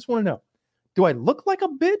hurt you. I just want to know, do I look like a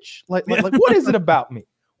bitch? Like what is it about me?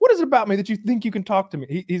 What is it about me that you think you can talk to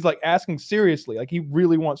me? He's like asking seriously. Like he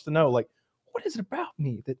really wants to know, like, what is it about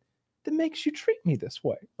me that makes you treat me this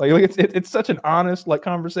way? Like it's such an honest like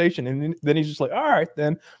conversation. And then he's just like, all right,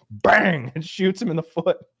 then bang, and shoots him in the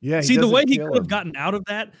foot. Yeah. See, the way he could have gotten out of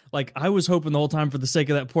that, like I was hoping the whole time for the sake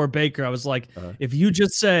of that poor Baker, I was like, if you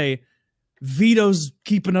just say Vito's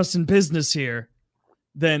keeping us in business here,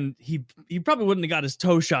 then he probably wouldn't have got his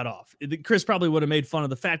toe shot off. Chris probably would have made fun of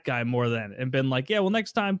the fat guy more then and been like, yeah, well,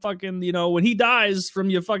 next time fucking, you know, when he dies from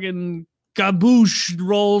your fucking kaboosh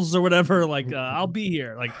rolls or whatever, like I'll be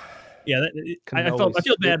here. Like, yeah, I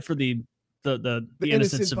feel bad for the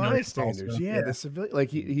innocent bystanders. Also. Yeah, the civilian. Like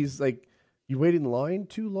he's like, you waited in line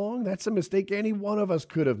too long. That's a mistake any one of us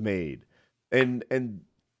could have made, and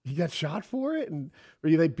he got shot for it, and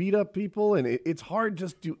they beat up people, and it's hard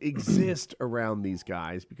just to exist around these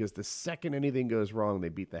guys because the second anything goes wrong, they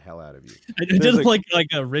beat the hell out of you. I did like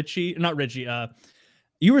a Richie, not Richie.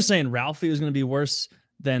 You were saying Ralphie was going to be worse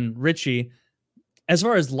than Richie. As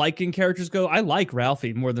far as liking characters go, I like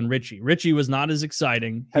Ralphie more than Richie. Richie was not as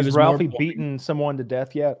exciting. Has Ralphie beaten someone to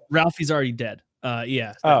death yet? Ralphie's already dead.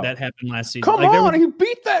 Yeah, that happened last season. Come on, he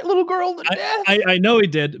beat that little girl to death. I know he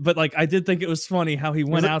did, but like I did think it was funny how he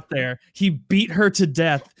went out there, he beat her to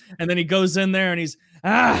death, and then he goes in there and he's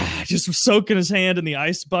just soaking his hand in the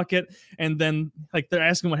ice bucket, and then like they're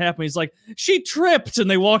asking what happened. He's like, she tripped, and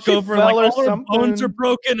they walk over and like all her bones are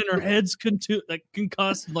broken and her head's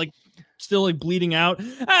concussed, and, like still like bleeding out.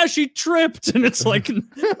 She tripped, and it's like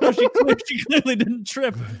no, she clearly didn't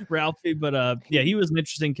trip, Ralphie. But yeah, he was an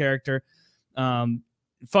interesting character.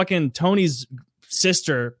 Fucking Tony's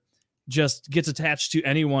sister just gets attached to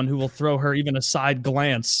anyone who will throw her even a side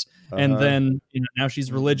glance. And then, you know, now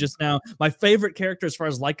she's religious now. My favorite character as far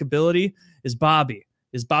as likability is Bobby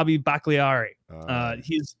Bagliari.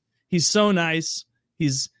 He's so nice.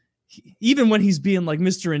 Even when he's being like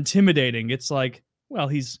Mr. Intimidating, it's like, well,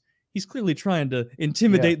 he's clearly trying to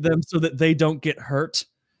intimidate them so that they don't get hurt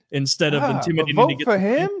instead of intimidating vote to get for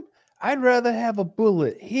him. I'd rather have a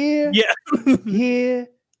bullet here, here,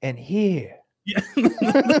 and here. Yeah,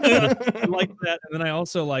 I like that. And then I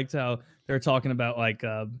also liked how they're talking about like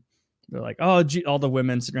they're like, oh, all the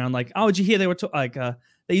women sitting around like, oh, did you hear they were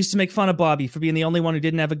they used to make fun of Bobby for being the only one who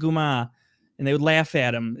didn't have a guma, and they would laugh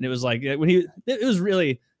at him. And it was like when it was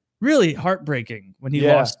really, really heartbreaking when he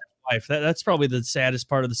lost his wife. That's probably the saddest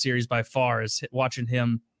part of the series by far, is watching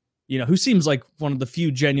him. You know, who seems like one of the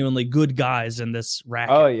few genuinely good guys in this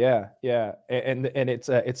racket. Oh yeah, and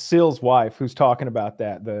it's Syl's wife who's talking about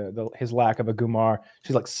that his lack of a Gumar.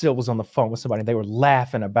 She's like, Syl was on the phone with somebody, and they were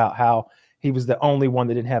laughing about how he was the only one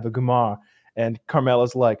that didn't have a Gumar, and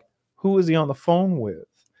Carmela's like, who is he on the phone with?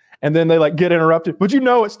 And then they like get interrupted, but you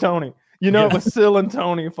know it's Tony. You know it was Syl and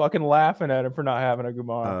Tony fucking laughing at him for not having a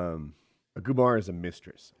Gumar. A Gumar is a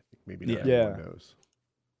mistress. I think maybe not everyone knows.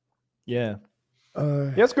 Yeah.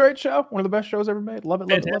 It's a great show. One of the best shows ever made. Love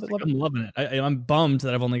it. I'm loving it. I'm bummed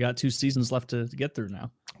that I've only got 2 seasons left to get through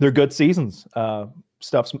now. They're good seasons.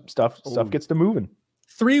 Stuff gets to moving.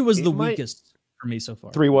 3 was the weakest for me so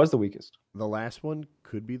far. 3 was the weakest. The last one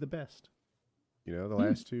could be the best. You know, the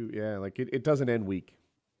last 2, like it doesn't end weak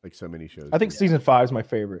like so many shows. I think season 5 is my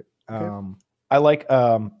favorite. Okay. I like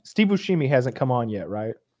Steve Buscemi hasn't come on yet,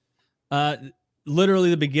 right? Literally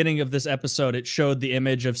the beginning of this episode, it showed the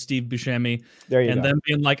image of Steve Buscemi, and then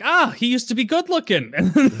being like, he used to be good looking,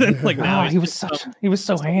 and then like now he was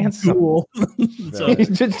so handsome. Cool. So, he's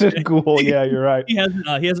just a ghoul. Yeah, you're right. He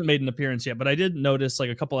hasn't made an appearance yet, but I did notice like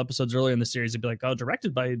a couple episodes earlier in the series, it'd be like,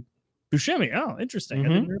 directed by Buscemi. Oh, interesting. I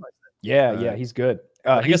didn't realize that. Yeah, he's good.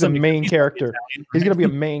 He's a main character. He's gonna be a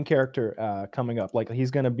main character coming up. Like he's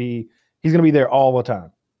gonna be there all the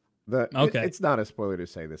time. It's not a spoiler to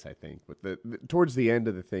say this, I think, but towards the end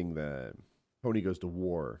of the thing, Tony goes to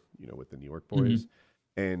war, you know, with the New York boys,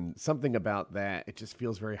 and something about that, it just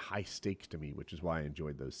feels very high stakes to me, which is why I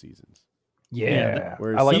enjoyed those seasons. Yeah,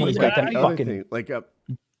 I like when he's got that fucking thing, like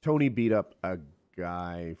Tony beat up a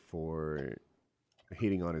guy for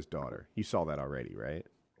hitting on his daughter. You saw that already, right?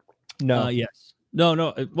 No. Yes.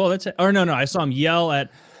 No. Well, that's it. Or no. I saw him yell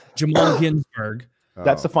at Jamal Ginsburg.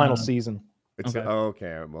 That's the final season.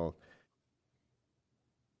 Okay. Well,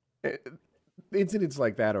 incidents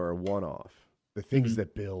like that are a one-off. The things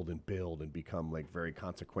that build and become like very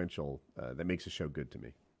consequential, that makes a show good to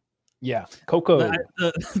me. Yeah, Coco.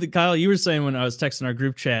 The Kyle, you were saying when I was texting our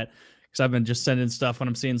group chat, because I've been just sending stuff when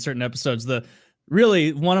I'm seeing certain episodes.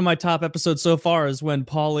 Really, one of my top episodes so far is when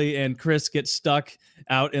Paulie and Chris get stuck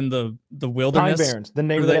out in the wilderness. Pine Barrens. The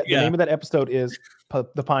name of that episode is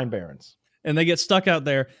the Pine Barrens. And they get stuck out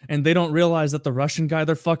there, and they don't realize that the Russian guy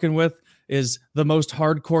they're fucking with is the most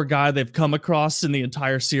hardcore guy they've come across in the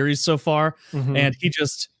entire series so far. Mhm. And he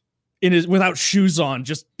just, without shoes on,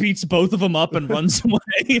 just beats both of them up and runs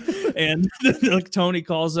away. And like Tony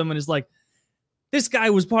calls him and is like, "This guy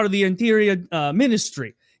was part of the Interior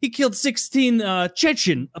Ministry. He killed 16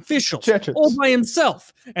 Chechen officials all by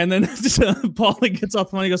himself." And then Paulie gets off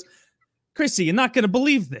the phone and he goes, "Chrissy, you're not going to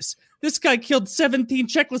believe this. This guy killed 17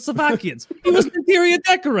 Czechoslovakians. He was an interior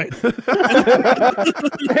decorator."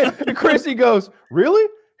 And Chrissy goes, "Really?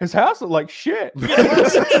 His house looked like shit." His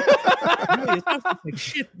house looked like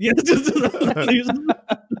shit. Yeah.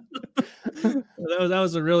 That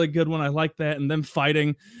was a really good one. I like that. And them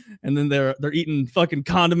fighting, and then they're eating fucking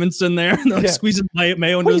condiments in there, and they're squeezing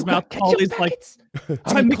mayo into his mouth. Paulie's like,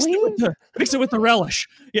 "I mix it with the relish."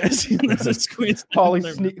 Yes, Paulie's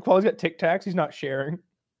got Tic Tacs. He's not sharing.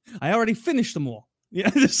 "I already finished them all." Yeah,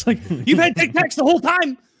 it's like, "You've had Tic Tacs the whole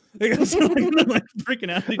time." Like, freaking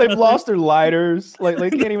out. They've lost their lighters. Like they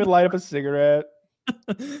can't even light up a cigarette.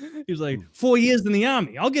 He was like, 4 years in the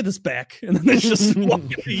army, I'll get this back. And then they just walk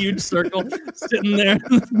in a huge circle, sitting there.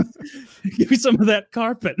 "Give me some of that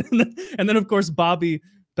carpet." And then of course, Bobby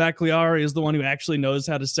Bagliari is the one who actually knows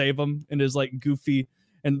how to save him and is like goofy.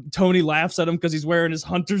 And Tony laughs at him because he's wearing his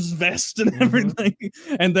hunter's vest and everything.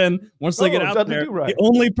 And then once they get out there, the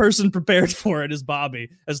only person prepared for it is Bobby,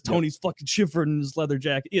 as Tony's fucking shivering in his leather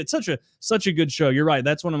jacket. It's such a good show. You're right.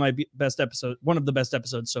 That's one of my best episodes. One of the best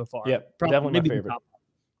episodes so far. Yeah, definitely my favorite.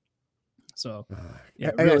 So,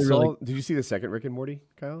 really. Did you see the second Rick and Morty,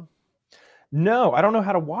 Kyle? No, I don't know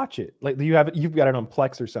how to watch it. Like, you've got it on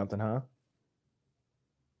Plex or something, huh?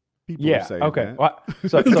 People okay. Well,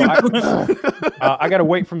 so I got to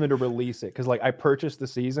wait for them to release it, because like I purchased the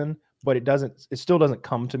season, but it still doesn't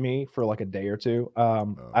come to me for like a day or two.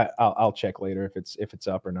 I'll check later if it's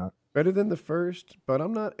up or not. Better than the first, but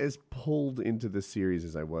I'm not as pulled into the series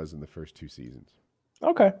as I was in the first 2 seasons.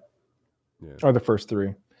 Okay. Yeah. Or the first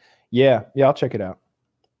 3. Yeah, I'll check it out.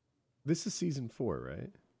 This is season 4, right?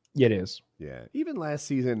 Yeah, it is. Yeah. Even last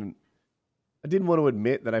season, I didn't want to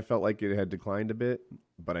admit that I felt like it had declined a bit,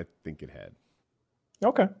 but I think it had.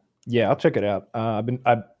 Okay. Yeah, I'll check it out.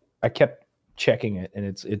 I kept checking it, and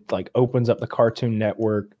it like opens up the Cartoon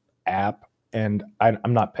Network app, and I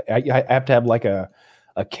have to have like a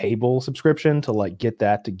cable subscription to like get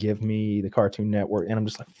that to give me the Cartoon Network, and I'm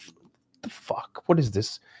just like, what the fuck? What is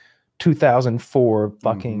this 2004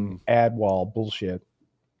 fucking ad wall bullshit?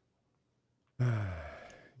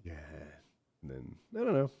 Yeah. And then I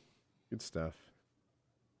don't know. Good stuff.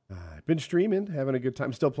 I've been streaming, having a good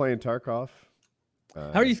time. Still playing Tarkov.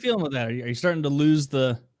 How are you feeling with that? Are you starting to lose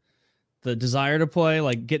the desire to play,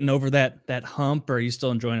 like getting over that hump, or are you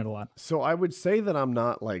still enjoying it a lot? So I would say that I'm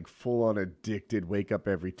not like full on addicted, wake up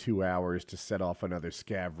every 2 hours to set off another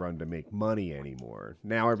scav run to make money anymore.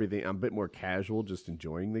 Now I'm a bit more casual, just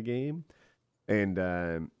enjoying the game. And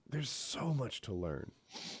there's so much to learn.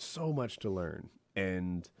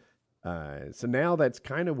 And so now that's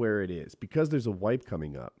kind of where it is, because there's a wipe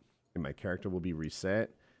coming up and my character will be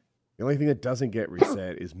reset. The only thing that doesn't get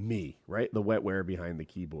reset is me, right? The wetware behind the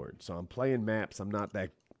keyboard. So I'm playing maps I'm not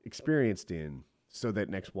that experienced in, so that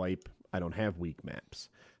next wipe I don't have weak maps.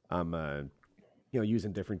 I'm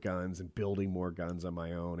using different guns and building more guns on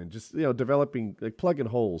my own, and just developing, like, plugging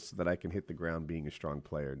holes so that I can hit the ground being a strong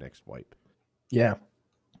player next wipe. Yeah,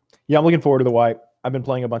 I'm looking forward to the wipe. I've been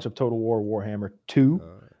playing a bunch of Total War Warhammer 2.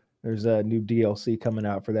 There's a new DLC coming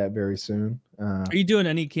out for that very soon. Are you doing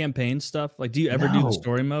any campaign stuff? Like, do you ever do the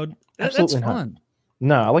story mode? Absolutely That's fun.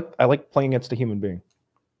 No, I like playing against a human being.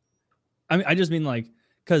 I mean, I just mean like,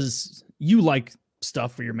 because you like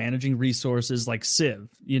stuff where you're managing resources, like Civ.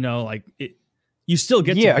 Like it. You still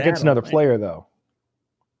get against another player though.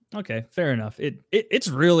 Okay, fair enough. It's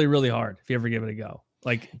really, really hard if you ever give it a go.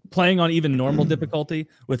 Like playing on even normal difficulty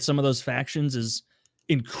with some of those factions is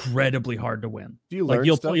incredibly hard to win. Do you learn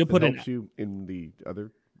stuff that helps you in the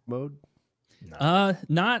other mode?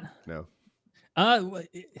 Not. No.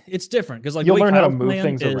 It's different because like you'll learn how to move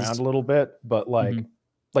things around a little bit, but like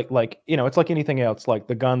it's like anything else. Like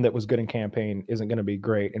the gun that was good in campaign isn't going to be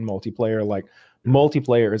great in multiplayer. Like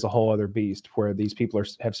multiplayer is a whole other beast where these people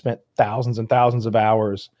have spent thousands and thousands of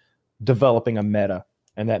hours developing a meta,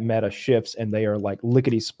 and that meta shifts, and they are like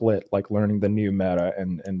lickety split, like learning the new meta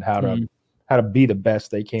and how to be the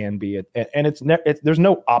best they can be. And there's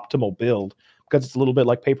no optimal build, because it's a little bit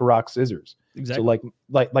like paper, rock, scissors. Exactly. So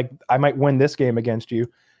like I might win this game against you,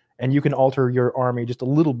 and you can alter your army just a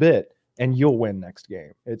little bit, and you'll win next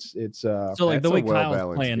game. So like the way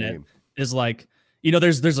Kyle's playing it is like, you know,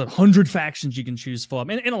 there's 100 factions you can choose from,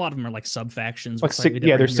 and a lot of them are like sub factions. Like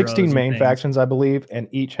there's 16 main factions, I believe, and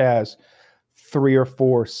each has 3 or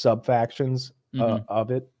 4 sub factions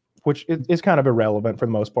of it, which is kind of irrelevant for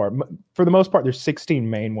the most part. For the most part, there's 16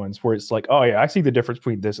 main ones where it's like, oh yeah, I see the difference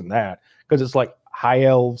between this and that, because it's like high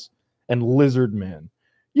elves and lizard men.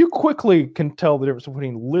 You quickly can tell the difference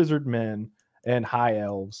between lizard men and high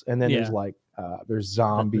elves, and then there's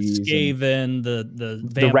zombies, the Skaven, the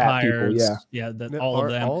vampires, people, all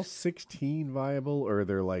of them. All 16 viable, or are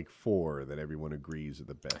there like 4 that everyone agrees are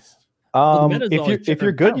the best? If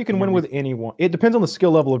you're good, you can win with anyone. It depends on the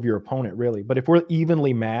skill level of your opponent, really. But if we're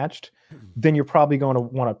evenly matched, then you're probably going to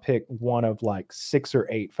want to pick one of like 6 or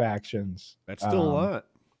 8 factions. That's still a lot.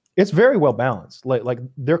 It's very well balanced. Like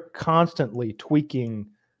they're constantly tweaking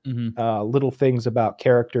little things about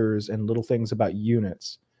characters and little things about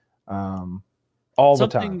units all the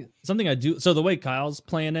time. Something I do. So the way Kyle's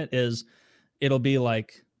playing it is, it'll be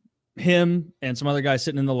like him and some other guys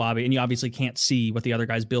sitting in the lobby, and you obviously can't see what the other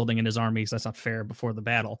guy's building in his army, so that's not fair before the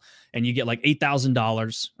battle. And you get like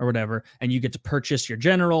 $8,000 or whatever, and you get to purchase your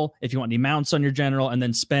general if you want any mounts on your general, and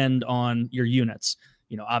then spend on your units.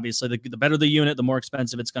 You know, obviously the better the unit, the more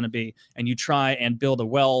expensive it's going to be, and you try and build a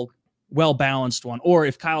well balanced one. Or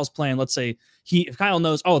if Kyle's playing, let's say if Kyle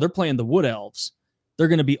knows, oh, they're playing the wood elves, they're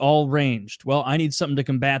going to be all ranged. Well, I need something to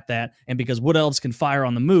combat that. And because wood elves can fire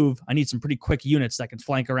on the move, I need some pretty quick units that can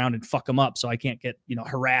flank around and fuck them up, so I can't get, you know,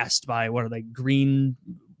 harassed by, what are they, green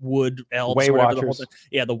wood elves? Way Watchers.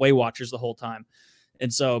 The Way Watchers the whole time.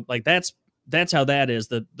 And so like that's how that is.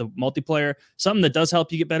 The multiplayer, something that does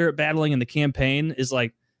help you get better at battling in the campaign is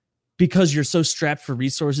like, because you're so strapped for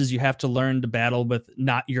resources, you have to learn to battle with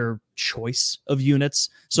not your choice of units.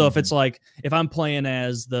 So if it's like, if I'm playing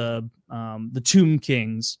as the Tomb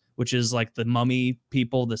Kings, which is like the mummy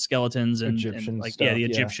people, the skeletons and like stuff, the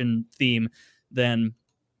Egyptian theme, then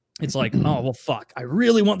it's like, oh well, fuck, I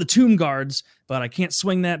really want the Tomb Guards, but I can't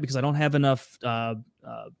swing that because I don't have enough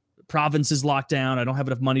provinces locked down. I don't have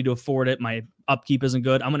enough money to afford it. My upkeep isn't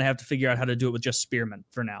good. I'm gonna have to figure out how to do it with just spearmen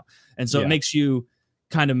for now. And so it makes you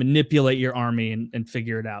kind of manipulate your army and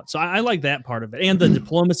figure it out. So I like that part of it, and the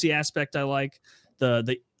diplomacy aspect. I like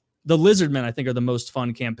the Lizardmen. I think are the most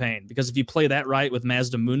fun campaign, because if you play that right with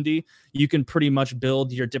Mazda Mundi, you can pretty much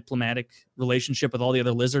build your diplomatic relationship with all the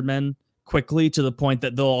other Lizardmen quickly, to the point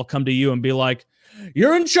that they'll all come to you and be like,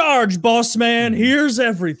 "You're in charge, boss man. Here's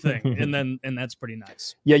everything," and that's pretty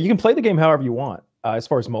nice. Yeah, you can play the game however you want. As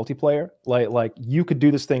far as multiplayer, like you could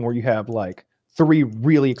do this thing where you have like 3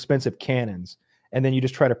 really expensive cannons, and then you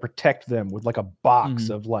just try to protect them with like a box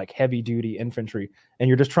of like heavy duty infantry, and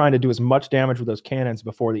you're just trying to do as much damage with those cannons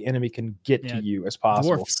before the enemy can get to you as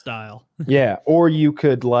possible. Dwarf style. Yeah, or you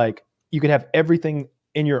could have everything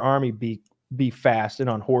in your army be fast and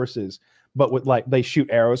on horses, but with like they shoot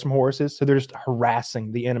arrows from horses, so they're just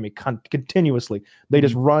harassing the enemy continuously. They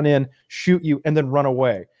just run in, shoot you, and then run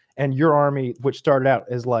away. And your army, which started out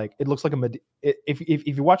as like, it looks like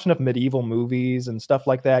if you watch enough medieval movies and stuff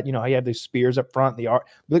like that, you know how you have these spears up front,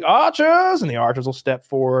 like archers, and the archers will step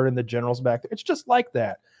forward and the generals back there. It's just like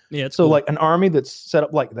that. Yeah. So cool. Like an army that's set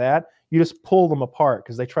up like that, you just pull them apart,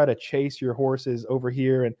 because they try to chase your horses over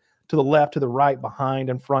here and to the left, to the right, behind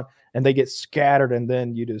and front, and they get scattered, and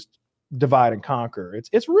then you just divide and conquer.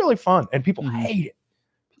 It's really fun, and people hate it.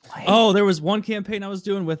 There was one campaign I was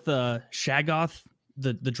doing with Shaggoth,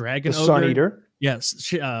 the dragon, the Sun Eater. Yes,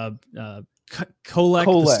 Kolek,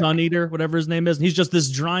 the Sun Eater, whatever his name is. And he's just this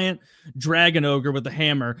giant dragon ogre with a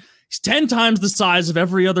hammer. He's 10 times the size of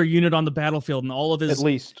every other unit on the battlefield, and all of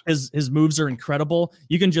his moves are incredible.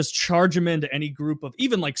 You can just charge him into any group of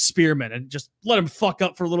even like spearmen and just let him fuck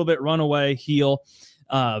up for a little bit, run away, heal.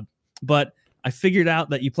 But I figured out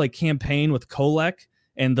that you play campaign with Kolek,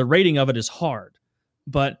 and the rating of it is hard.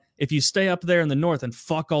 But if you stay up there in the north and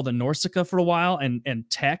fuck all the Norsca for a while and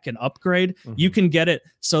tech and upgrade, you can get it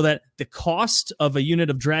so that the cost of a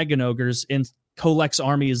unit of dragon ogres in Kolek's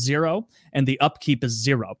army is 0, and the upkeep is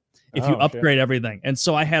 0 if you upgrade everything. And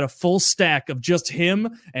so I had a full stack of just him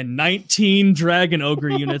and 19 dragon ogre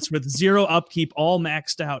units with 0 upkeep, all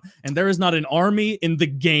maxed out. And there is not an army in the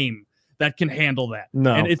game that can handle that.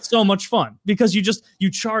 No. And it's so much fun, because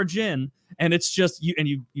you charge in, and it's just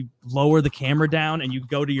you lower the camera down, and you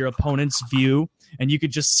go to your opponent's view, and you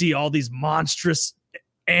could just see all these monstrous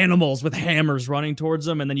animals with hammers running towards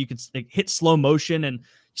them, and then you can hit slow motion and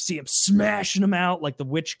see him smashing them out like the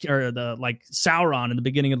witch, or the like Sauron in the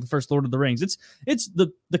beginning of the first Lord of the Rings. It's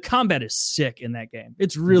the combat is sick in that game.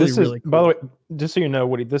 It's really cool. By the way, just so you know,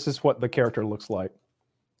 Woody, this is what the character looks like.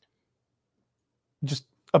 just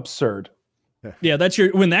absurd. Yeah, that's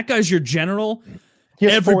when that guy's your general. He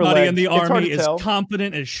has 4 Everybody legs. in the It's hard army to is tell.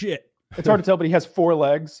 competent as shit. It's hard to tell, but he has 4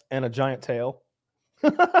 legs and a giant tail.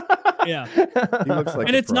 Yeah, He looks like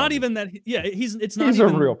and a it's not problem. even that. Yeah, it's not He's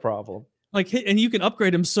even a real problem. like, and you can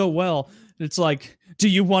upgrade him so well. It's like, do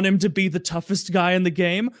you want him to be the toughest guy in the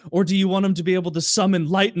game, or do you want him to be able to summon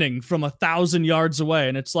lightning from 1,000 yards away?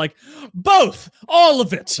 And it's like, both, all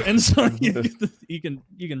of it. And so you can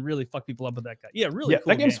really fuck people up with that guy. Yeah, really. Yeah, cool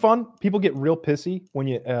that game's game. fun. People get real pissy when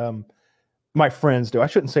you. My friends do. I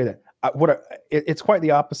shouldn't say that. It's quite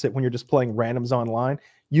the opposite when you're just playing randoms online.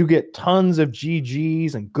 You get tons of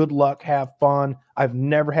GGs and good luck, have fun. I've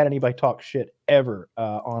never had anybody talk shit ever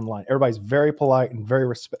online. Everybody's very polite and very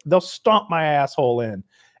respect. They'll stomp my asshole in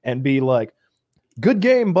and be like, "Good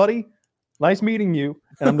game, buddy. Nice meeting you."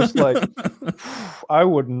 And I'm just like, I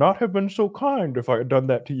would not have been so kind if I had done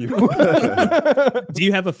that to you. Do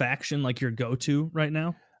you have a faction like your go-to right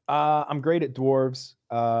now? I'm great at dwarves.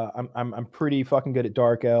 I'm pretty fucking good at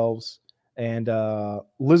dark elves, and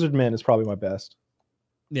lizardmen is probably my best.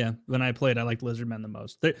 Yeah, when I played, I liked Lizardmen the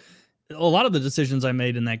most. A lot of the decisions I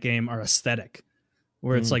made in that game are aesthetic,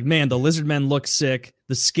 where it's like, man, the Lizardmen look sick,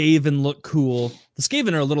 the Skaven look cool. The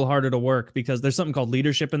Skaven are a little harder to work because there's something called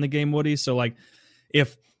leadership in the game, Woody. So like,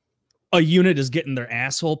 if a unit is getting their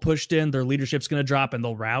asshole pushed in, their leadership's going to drop and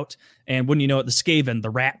they'll rout. And when you know it, the Skaven, the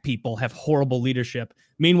rat people, have horrible leadership.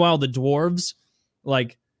 Meanwhile, the dwarves,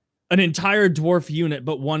 like an entire dwarf unit,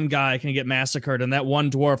 but one guy can get massacred, and that one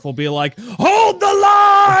dwarf will be like, hold the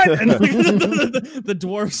line! And the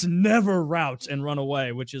dwarves never rout and run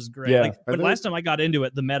away, which is great. Yeah. Like, but last time I got into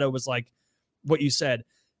it, the meta was like what you said.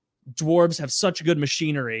 Dwarves have such good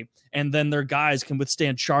machinery, and then their guys can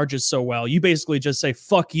withstand charges so well. You basically just say,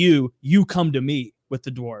 fuck you, you come to me with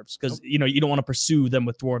the dwarves, because you don't want to pursue them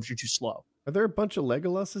with dwarves, you're too slow. Are there a bunch of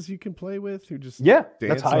Legoluses you can play with who just Yeah, dance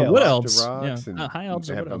that's high on elves. Wood elves, rocks yeah. and High elves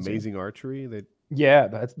are have wood elves, yeah. amazing archery? Yeah,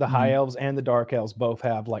 that's the high Mhm. elves and the dark elves both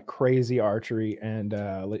have like crazy archery, and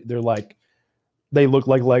they're like, they look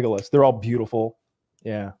like Legolas. They're all beautiful.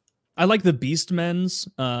 Yeah. I like the Beastmen's.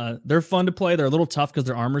 They're fun to play. They're a little tough because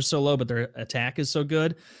their armor's so low, but their attack is so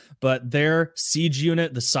good. But their siege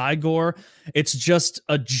unit, the Cygor, it's just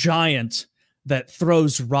a giant that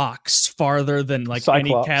throws rocks farther than like Cyclops.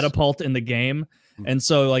 any catapult in the game. And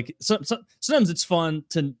so like sometimes it's fun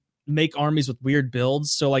to make armies with weird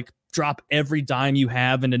builds. So like drop every dime you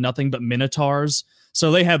have into nothing but Minotaurs.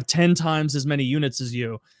 So they have 10 times as many units as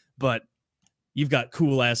you, but you've got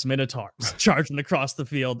cool ass Minotaurs charging across the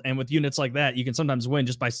field. And with units like that, you can sometimes win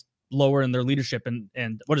just by lowering their leadership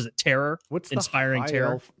and what is it? Terror? What's Inspiring the high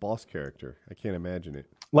terror? elf boss character? I can't imagine it.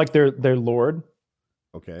 Like their lord.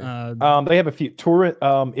 Okay. They have a few Turin.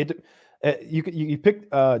 You pick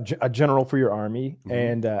a general for your army,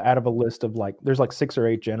 and out of a list of like, there's like 6 or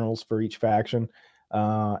 8 generals for each faction.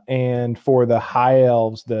 And for the high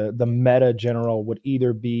elves, the meta general would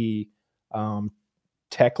either be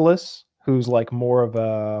Teclis, who's like more of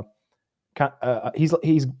a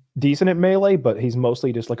he's decent at melee, but he's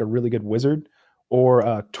mostly just like a really good wizard,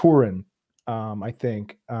 or Turin. I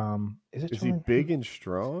think is he Turin? big and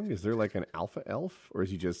strong? Is there like an alpha elf, or is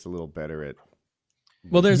he just a little better at?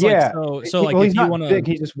 well, there's Yeah. like so like Well, if he's you not want big.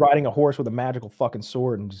 to, He's just riding a horse with a magical fucking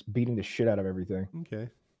sword and just beating the shit out of everything. Okay.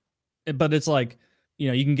 but it's like,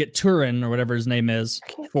 you can get Turin or whatever his name is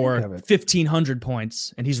for think of it. 1,500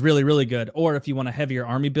 points, and he's really, really good. Or if you want a heavier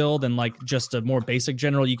army build and like just a more basic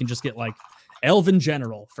general, you can just get like Elven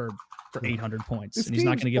General for 800 points, This and he's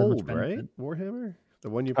not going to get old, much benefit. right? Warhammer, the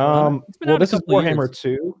one you. It's been Well, out a this is couple of Warhammer years.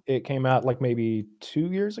 2. It came out like maybe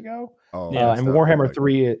 2 years ago. Oh, Yeah, And Warhammer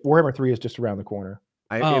 3, Warhammer 3 is just around the corner.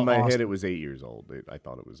 In my head, awesome. it was 8 years old. I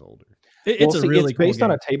thought it was older. It's a really it's based cool on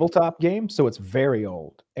game. a tabletop game, so it's very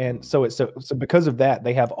old. And so because of that,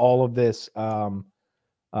 they have all of this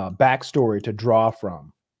backstory to draw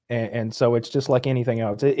from. And so it's just like anything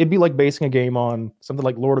else. It'd be like basing a game on something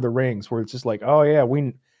like Lord of the Rings, where it's just like, oh yeah,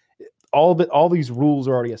 all these rules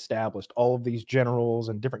are already established. All of these generals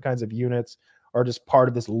and different kinds of units are just part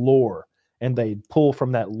of this lore, and they pull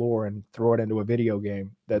from that lore and throw it into a video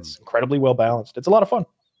game that's incredibly well balanced. It's a lot of fun.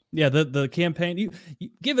 Yeah, the campaign. You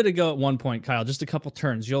give it a go at one point, Kyle. Just a couple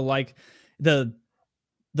turns. You'll like the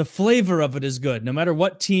flavor of it is good. No matter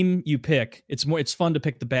what team you pick, it's fun to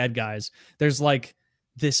pick the bad guys. There's like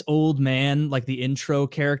this old man, like the intro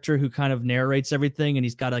character who kind of narrates everything, and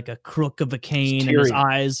he's got like a crook of a cane, and his Tyrion.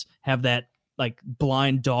 eyes have that like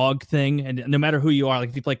blind dog thing. And no matter who you are, like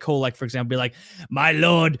if you play Kolek, for example, be like, my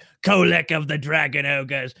lord Kolek of the Dragon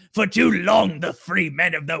Ogres, for too long the free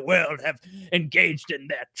men of the world have engaged in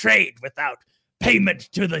their trade without payment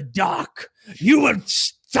to the dark. You will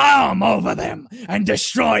storm over them and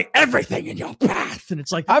destroy everything in your path. And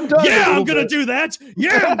it's like, I'm gonna do that.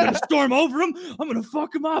 Yeah, I'm gonna storm over them. I'm gonna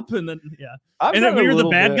fuck them up. And then and then when you're the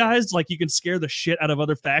bad guys, like you can scare the shit out of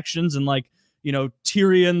other factions, and like, you know,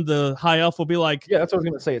 Tyrion, the high elf, will be like, yeah, that's what I was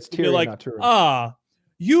gonna say. It's Tyrion, like, not Tyrion.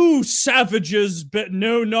 You savages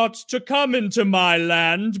know not to come into my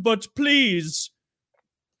land, but please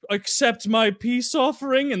accept my peace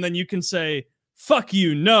offering. And then you can say, fuck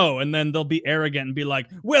you, no. And then they'll be arrogant and be like,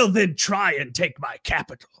 well, then try and take my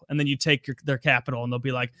capital. And then you take their capital, and they'll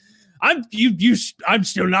be like, I'm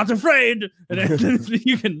still not afraid. And then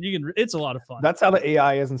you can it's a lot of fun. That's how the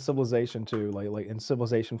AI is in Civilization 2. Like in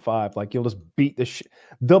Civilization 5, like you'll just beat the shit.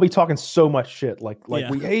 They'll be talking so much shit. Like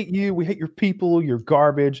we hate you, we hate your people, you're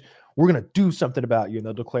garbage. We're gonna do something about you, and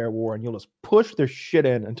they'll declare war, and you'll just push their shit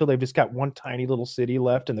in until they've just got one tiny little city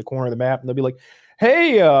left in the corner of the map, and they'll be like,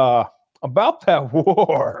 hey, about that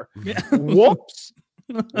war. Yeah. Whoops.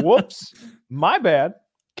 My bad.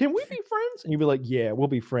 Can we be friends? And you'd be like, yeah, we'll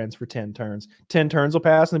be friends for 10 turns. 10 turns will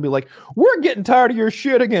pass, and they'll be like, we're getting tired of your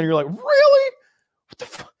shit again. And you're like, really? What the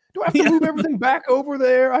fuck? Do I have to move everything back over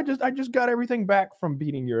there? I just got everything back from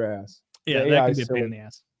beating your ass. Yeah, that can be a pain in the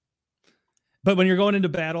ass. But when you're going into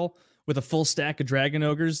battle with a full stack of dragon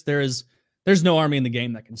ogres, there's no army in the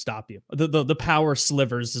game that can stop you. The power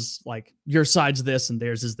slivers is like your side's this and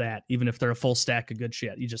theirs is that, even if they're a full stack of good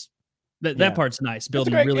shit. You just that part's nice,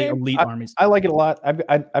 building really elite armies. I like it a lot.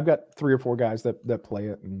 I've got 3 or 4 guys that play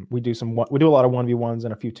it, and we do a lot of 1v1s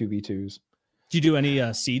and a few 2v2s. Do you do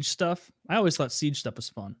any siege stuff? I always thought siege stuff was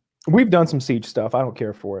fun. We've done some siege stuff. I don't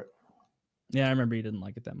care for it. Yeah, I remember you didn't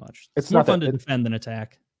like it that much. It's more not fun to defend than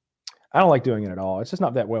attack. I don't like doing it at all. It's just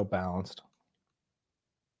not that well balanced.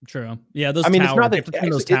 True. Yeah, those towers, it's not that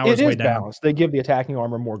those towers it way is down. Balanced. They give the attacking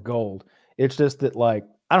armor more gold. It's just that, like,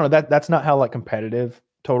 I don't know, that's not how like competitive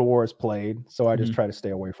Total War is played. So I just try to stay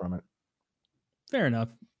away from it. Fair enough.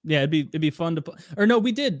 Yeah, it'd be fun to play. Or no,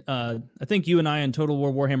 we did. I think you and I in Total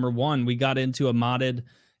War Warhammer 1, we got into a modded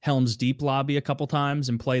Helm's Deep lobby a couple times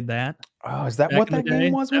and played that. Oh, is that what that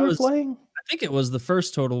game was we were playing? I think it was the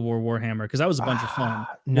first Total War Warhammer, because that was a bunch of fun.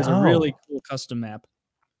 It was a really cool custom map.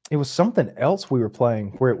 It was something else we were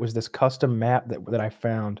playing where it was this custom map that I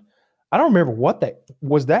found. I don't remember what that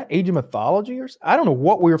was. That Age of Mythology I don't know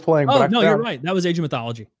what we were playing. Oh, but you're right. That was Age of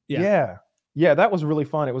Mythology. Yeah, that was really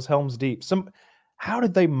fun. It was Helm's Deep. How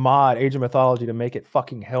did they mod Age of Mythology to make it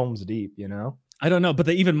fucking Helm's Deep? You know, I don't know, but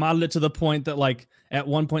they even modded it to the point that, like, at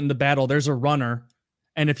one point in the battle, there's a runner,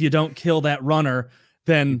 and if you don't kill that runner,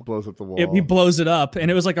 then he blows up the wall. He blows it up, and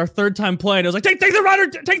it was like our 3rd time playing. It was like, take the runner,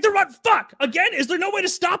 take the run. Fuck again. Is there no way to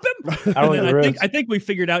stop him? I think we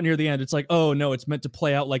figured out near the end. It's like, oh no, it's meant to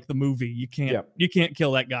play out like the movie. You can't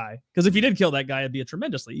kill that guy, because if you did kill that guy, it'd be a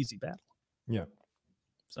tremendously easy battle. Yeah.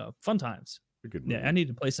 So fun times. Yeah, I need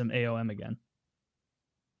to play some AOM again.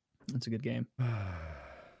 That's a good game.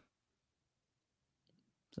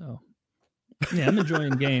 So yeah, I'm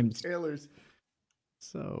enjoying games. Taylor's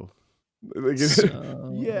so.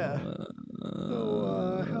 Yeah.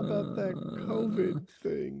 So, how about that COVID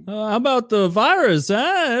thing? How about the virus,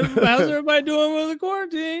 huh? How's everybody doing with the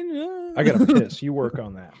quarantine? I gotta piss. You work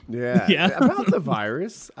on that. Yeah. About the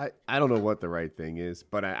virus, I don't know what the right thing is,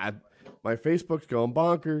 but my Facebook's going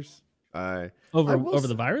bonkers. Over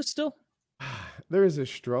the virus still? There is a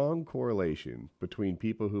strong correlation between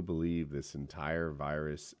people who believe this entire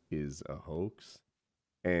virus is a hoax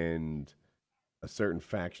and a certain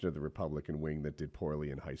faction of the Republican wing that did poorly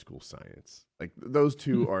in high school science. Like, those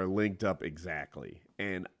two are linked up exactly.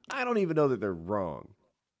 And I don't even know that they're wrong.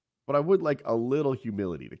 But I would like a little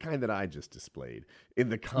humility, the kind that I just displayed, in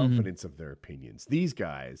the confidence of their opinions. These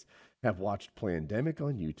guys have watched Plandemic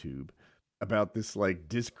on YouTube about this, like,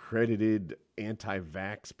 discredited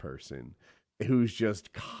anti-vax person who's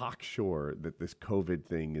just cocksure that this COVID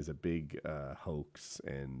thing is a big hoax,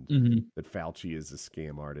 and that Fauci is a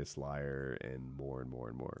scam artist, liar, and more and more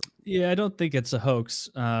and more. Yeah, I don't think it's a hoax.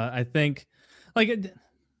 I think, like,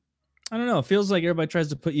 I don't know. It feels like everybody tries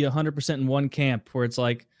to put you 100% in one camp, where it's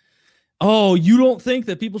like, oh, you don't think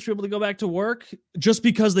that people should be able to go back to work just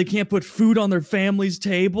because they can't put food on their family's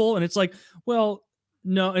table? And it's like, well,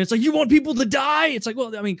 no. And it's like, you want people to die? It's like,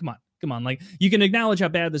 well, I mean, come on. Like, you can acknowledge how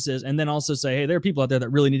bad this is, and then also say, hey, there are people out there that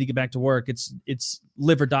really need to get back to work. It's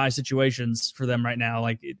live or die situations for them right now.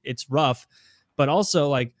 Like, it's rough, but also,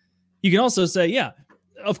 like, you can also say, yeah,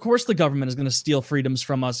 of course the government is going to steal freedoms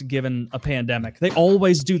from us given a pandemic. They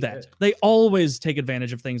always do that. They always take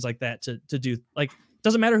advantage of things like that to do, like,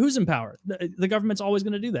 Doesn't matter who's in power. The government's always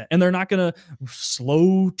going to do that. And they're not going to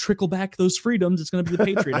slow trickle back those freedoms. It's going to be the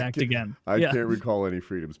Patriot Act again. I can't recall any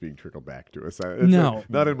freedoms being trickled back to us. No.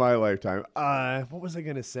 Not in my lifetime. What was I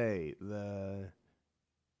going to say?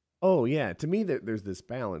 Oh, yeah. To me, there's this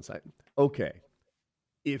balance. Okay.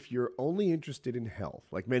 If you're only interested in health,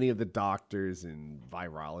 like many of the doctors and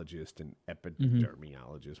virologists and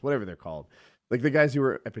epidermiologists, whatever they're called, like the guys who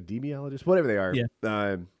are epidemiologists, whatever they are,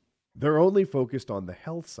 they're only focused on the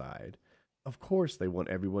health side. Of course, they want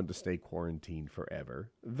everyone to stay quarantined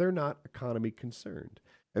forever. They're not economy concerned.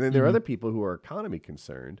 And then there are other people who are economy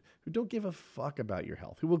concerned who don't give a fuck about your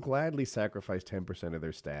health, who will gladly sacrifice 10% of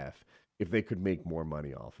their staff if they could make more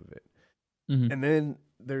money off of it. And then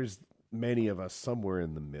there's many of us somewhere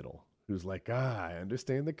in the middle who's like, I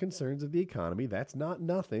understand the concerns of the economy. That's not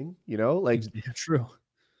nothing, like true.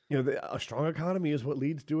 A strong economy is what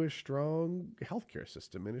leads to a strong healthcare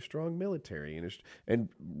system and a strong military and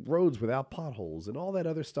roads without potholes and all that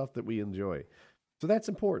other stuff that we enjoy. So that's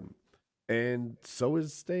important. And so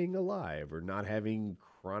is staying alive or not having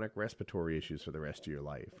chronic respiratory issues for the rest of your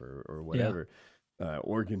life or whatever.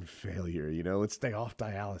 Organ failure, let's stay off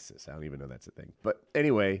dialysis. I don't even know that's a thing. But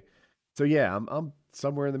anyway, so yeah, I'm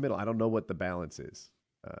somewhere in the middle. I don't know what the balance is.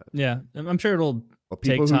 I'm sure it'll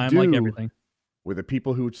take time like everything. With the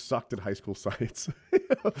people who sucked at high school science,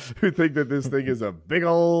 who think that this thing is a big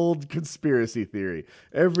old conspiracy theory.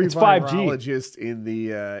 Every virologist in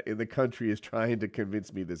the country is trying to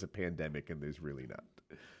convince me there's a pandemic, and there's really not.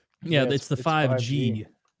 Yeah, it's the 5G.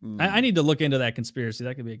 I need to look into that conspiracy.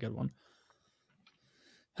 That could be a good one.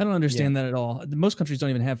 I don't understand that at all. Most countries don't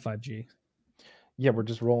even have 5G. Yeah, we're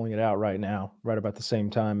just rolling it out right now, right about the same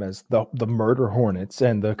time as the murder hornets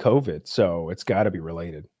and the COVID. So it's got to be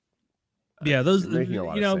related. Yeah, those, they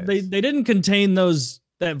didn't contain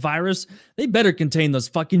that virus. They better contain those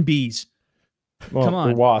fucking bees. Well, come on.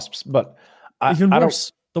 The wasps, but even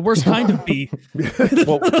worse. The worst kind of bee.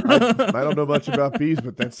 Well, I don't know much about bees,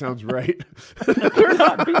 but that sounds right. They're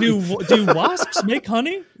not bees. Do wasps make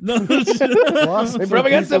honey? No. Wasps they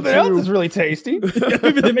probably got something else that's really tasty.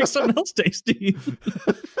 Maybe they make something else tasty.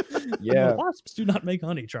 Yeah. Wasps do not make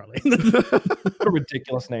honey, Charlie. What a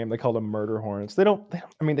ridiculous name. They call them murder hornets. They don't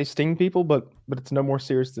they sting people, but it's no more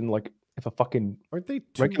serious than like if a fucking aren't they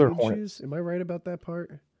regular hornet? hornet. Am I right about that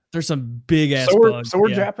part? There's some big ass bugs. So are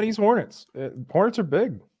Japanese hornets. Hornets are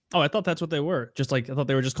big. Oh, I thought that's what they were. I thought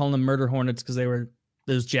they were just calling them murder hornets because they were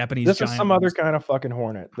those Japanese. This is some ones. other kind of fucking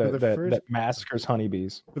hornet that massacres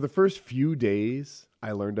honeybees. For the first few days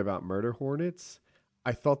I learned about murder hornets,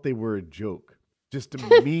 I thought they were a joke. Just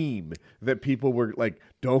a meme that people were like,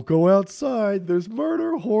 don't go outside. There's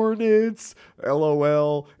murder hornets.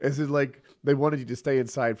 LOL. As in like they wanted you to stay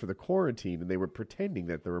inside for the quarantine and they were pretending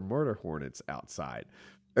that there were murder hornets outside.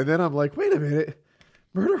 And then I'm like, wait a minute.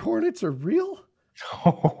 Murder hornets are real?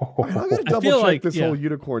 I'm gonna double check this whole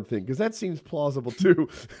unicorn thing because that seems plausible too.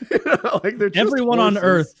 Like they're just everyone on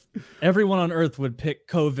Earth would pick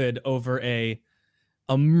COVID over a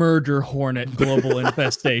murder hornet global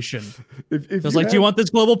infestation. It's like, do you want this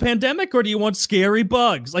global pandemic or do you want scary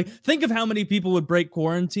bugs? Like, think of how many people would break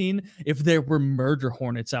quarantine if there were murder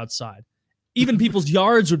hornets outside. Even people's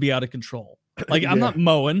yards would be out of control. Like, I'm not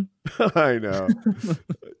mowing. I know.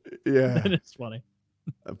 Yeah, that is funny.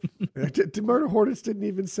 Murder hornets didn't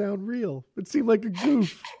even sound real. It seemed like a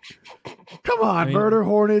goof. Come on, murder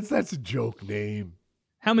hornets. That's a joke name.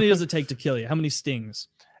 How many does it take to kill you? How many stings?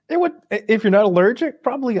 It would, if you're not allergic,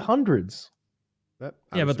 probably hundreds. But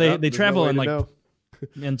they travel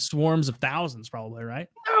in swarms of thousands, probably, right?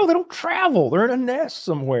 No, they don't travel. They're in a nest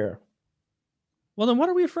somewhere. Well, then what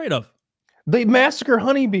are we afraid of? They massacre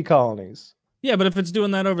honeybee colonies. Yeah, but if it's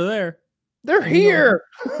doing that over there, they're here.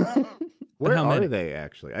 Where are they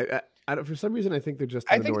actually? I don't, for some reason, I think they're just.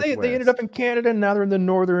 I think they ended up in Canada, and now they're in the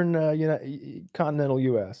northern, continental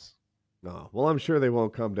U.S. Oh, well, I'm sure they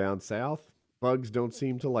won't come down south. Bugs don't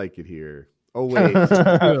seem to like it here. Oh wait,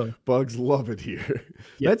 bugs love it here.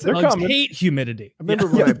 Yeah, bugs hate humidity. I remember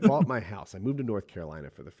when I bought my house. I moved to North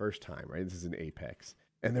Carolina for the first time. Right, this is in Apex,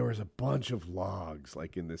 and there was a bunch of logs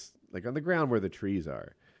like on the ground where the trees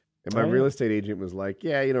are. And my real estate agent was like,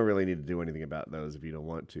 "Yeah, you don't really need to do anything about those if you don't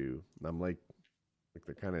want to." And I'm like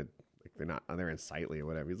they're kind of like they're unsightly or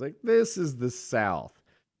whatever. He's like, "This is the South.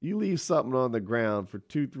 You leave something on the ground for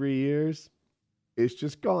 2-3 years, it's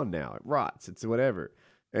just gone now. It rots. It's whatever."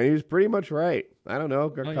 And he was pretty much right. I don't know,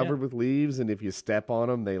 covered with leaves, and if you step on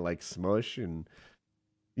them, they like smush. And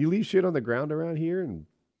you leave shit on the ground around here, and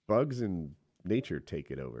bugs and nature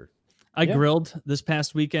take it over. I grilled this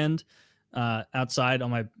past weekend outside on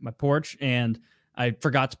my porch, and I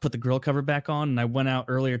forgot to put the grill cover back on, and I went out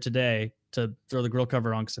earlier today to throw the grill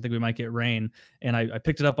cover on because I think we might get rain. And I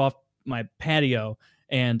picked it up off my patio,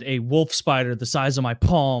 and a wolf spider the size of my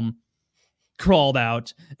palm crawled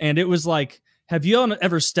out. And it was like, have you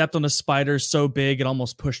ever stepped on a spider so big it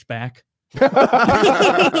almost pushed back? Because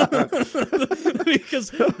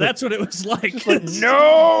that's what it was like.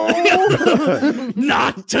 No,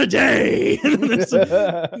 not today.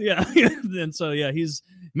 Yeah. And so, yeah, he's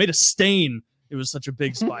made a stain. It was such a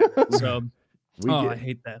big spider. So, I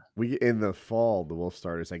hate that. In the fall, the wolf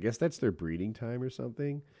starters, I guess that's their breeding time or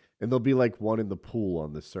something. And there'll be like one in the pool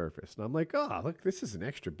on the surface. And I'm like, oh, look, this is an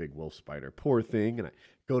extra big wolf spider. Poor thing. And I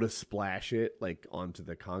go to splash it like onto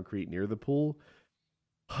the concrete near the pool.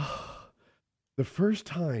 The first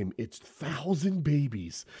time, it's 1,000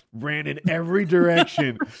 babies ran in every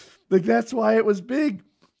direction. Like, that's why it was big.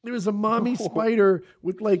 It was a mommy spider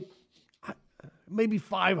with like maybe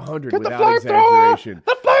 500 without exaggeration.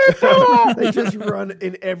 They just run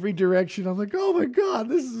in every direction. I'm like, oh my God,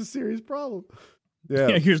 this is a serious problem.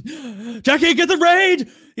 Yeah. Here's Jackie, get the raid.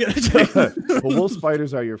 Yeah. Well, wolf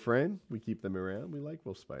spiders are your friend. We keep them around. We like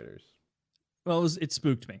wolf spiders. Well, it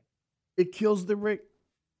spooked me. It kills the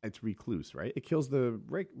It's recluse, right? It kills the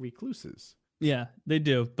recluses. Yeah, they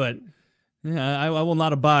do. But yeah, I will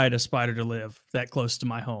not abide a spider to live that close to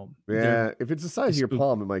my home. Yeah, if it's the size of your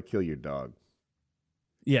palm, it might kill your dog.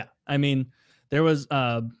 Yeah, I mean, there was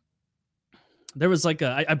like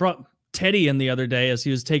I brought Teddy in the other day as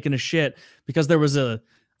he was taking a shit because there was a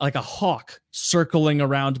hawk circling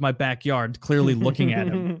around my backyard, clearly looking at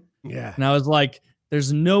him. Yeah, and I was like,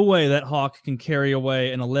 there's no way that hawk can carry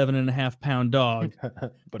away an 11.5-pound dog,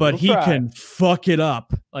 but he can fuck it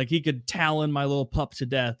up. Like, he could talon my little pup to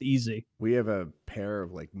death easy. We have a pair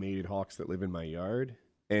of like mated hawks that live in my yard,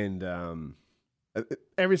 and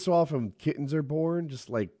every so often kittens are born, just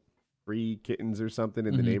like 3 kittens or something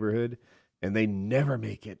in the neighborhood, and they never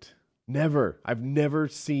make it. Never. I've never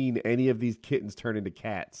seen any of these kittens turn into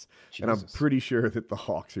cats. Jesus. And I'm pretty sure that the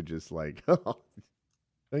hawks are just like, oh,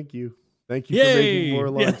 thank you. Thank you for making more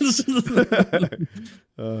lunch.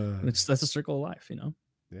 Yes. That's a circle of life, you know?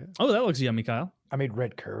 Yeah. Oh, that looks yummy, Kyle. I made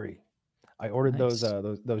red curry. I ordered those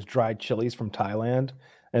dried chilies from Thailand,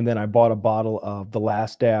 and then I bought a bottle of the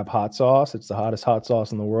Last Dab hot sauce. It's the hottest hot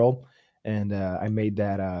sauce in the world. And I made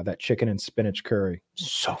that chicken and spinach curry.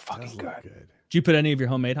 So fucking good. Did you put any of your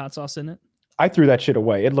homemade hot sauce in it? I threw that shit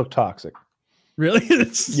away. It looked toxic. Really?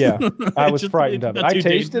 Yeah. I was frightened of it. I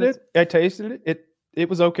tasted it. It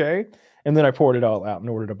was okay. And then I poured it all out and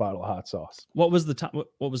ordered a bottle of hot sauce. What was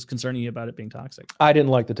what was concerning you about it being toxic? I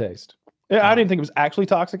didn't like the taste. I didn't think it was actually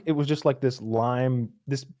toxic. It was just like this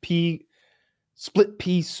split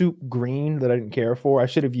pea soup green that I didn't care for. I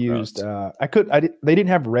should have used. They didn't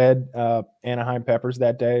have red Anaheim peppers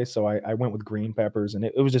that day, so I went with green peppers, and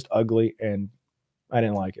it was just ugly, and I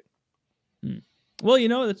didn't like it. Well, you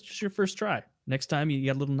know, that's just your first try. Next time you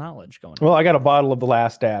get a little knowledge going. Well, I got a bottle of the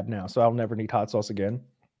Last Dab now, so I'll never need hot sauce again.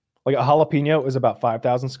 Like, a jalapeno is about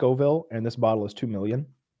 5,000 Scoville, and this bottle is 2 million.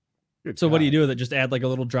 So what do you do with it? Just add like a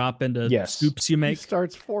little drop into soups you make? He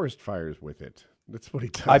starts forest fires with it. That's what he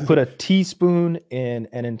does. I put a teaspoon in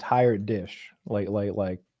an entire dish,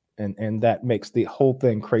 and that makes the whole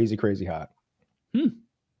thing crazy, crazy hot.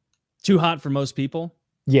 Too hot for most people?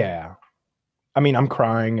 Yeah. I mean, I'm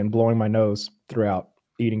crying and blowing my nose throughout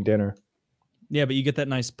eating dinner. Yeah, but you get that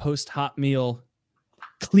nice post-hot meal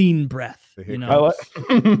clean breath, you know?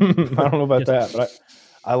 I don't know about that, but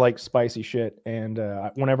I like spicy shit. And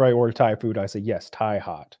whenever I order Thai food, I say, yes, Thai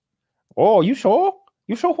hot. Oh, you sure?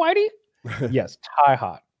 You sure, Whitey? Yes, Thai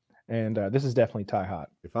hot. And this is definitely Thai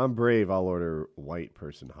hot. If I'm brave, I'll order white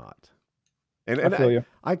person hot. And I feel you.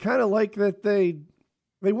 I kind of like that they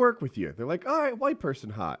work with you. They're like, all right, white person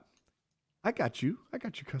hot. I got you,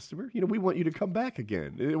 customer. You know, we want you to come back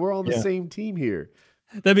again. We're all on the same team here.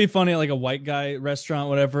 That'd be funny, like a white guy restaurant,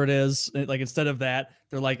 whatever it is. Like, instead of that,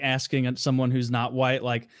 they're like asking someone who's not white,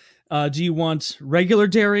 like, do you want regular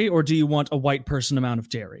dairy or do you want a white person amount of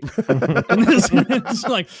dairy? And it's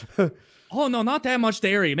like, oh no, not that much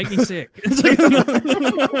dairy. Make me sick.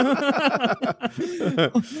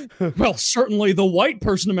 Well, certainly the white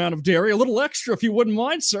person amount of dairy, a little extra if you wouldn't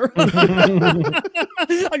mind, sir.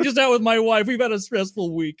 I'm just out with my wife. We've had a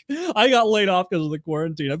stressful week. I got laid off because of the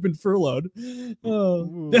quarantine. I've been furloughed.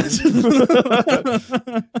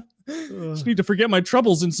 Just need to forget my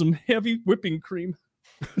troubles in some heavy whipping cream.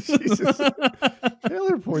 Jesus.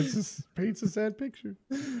 Taylor paints a sad picture.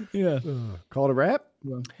 Yeah. Call it a wrap?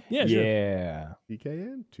 Yeah. Yeah.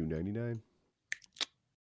 PKN $2.99.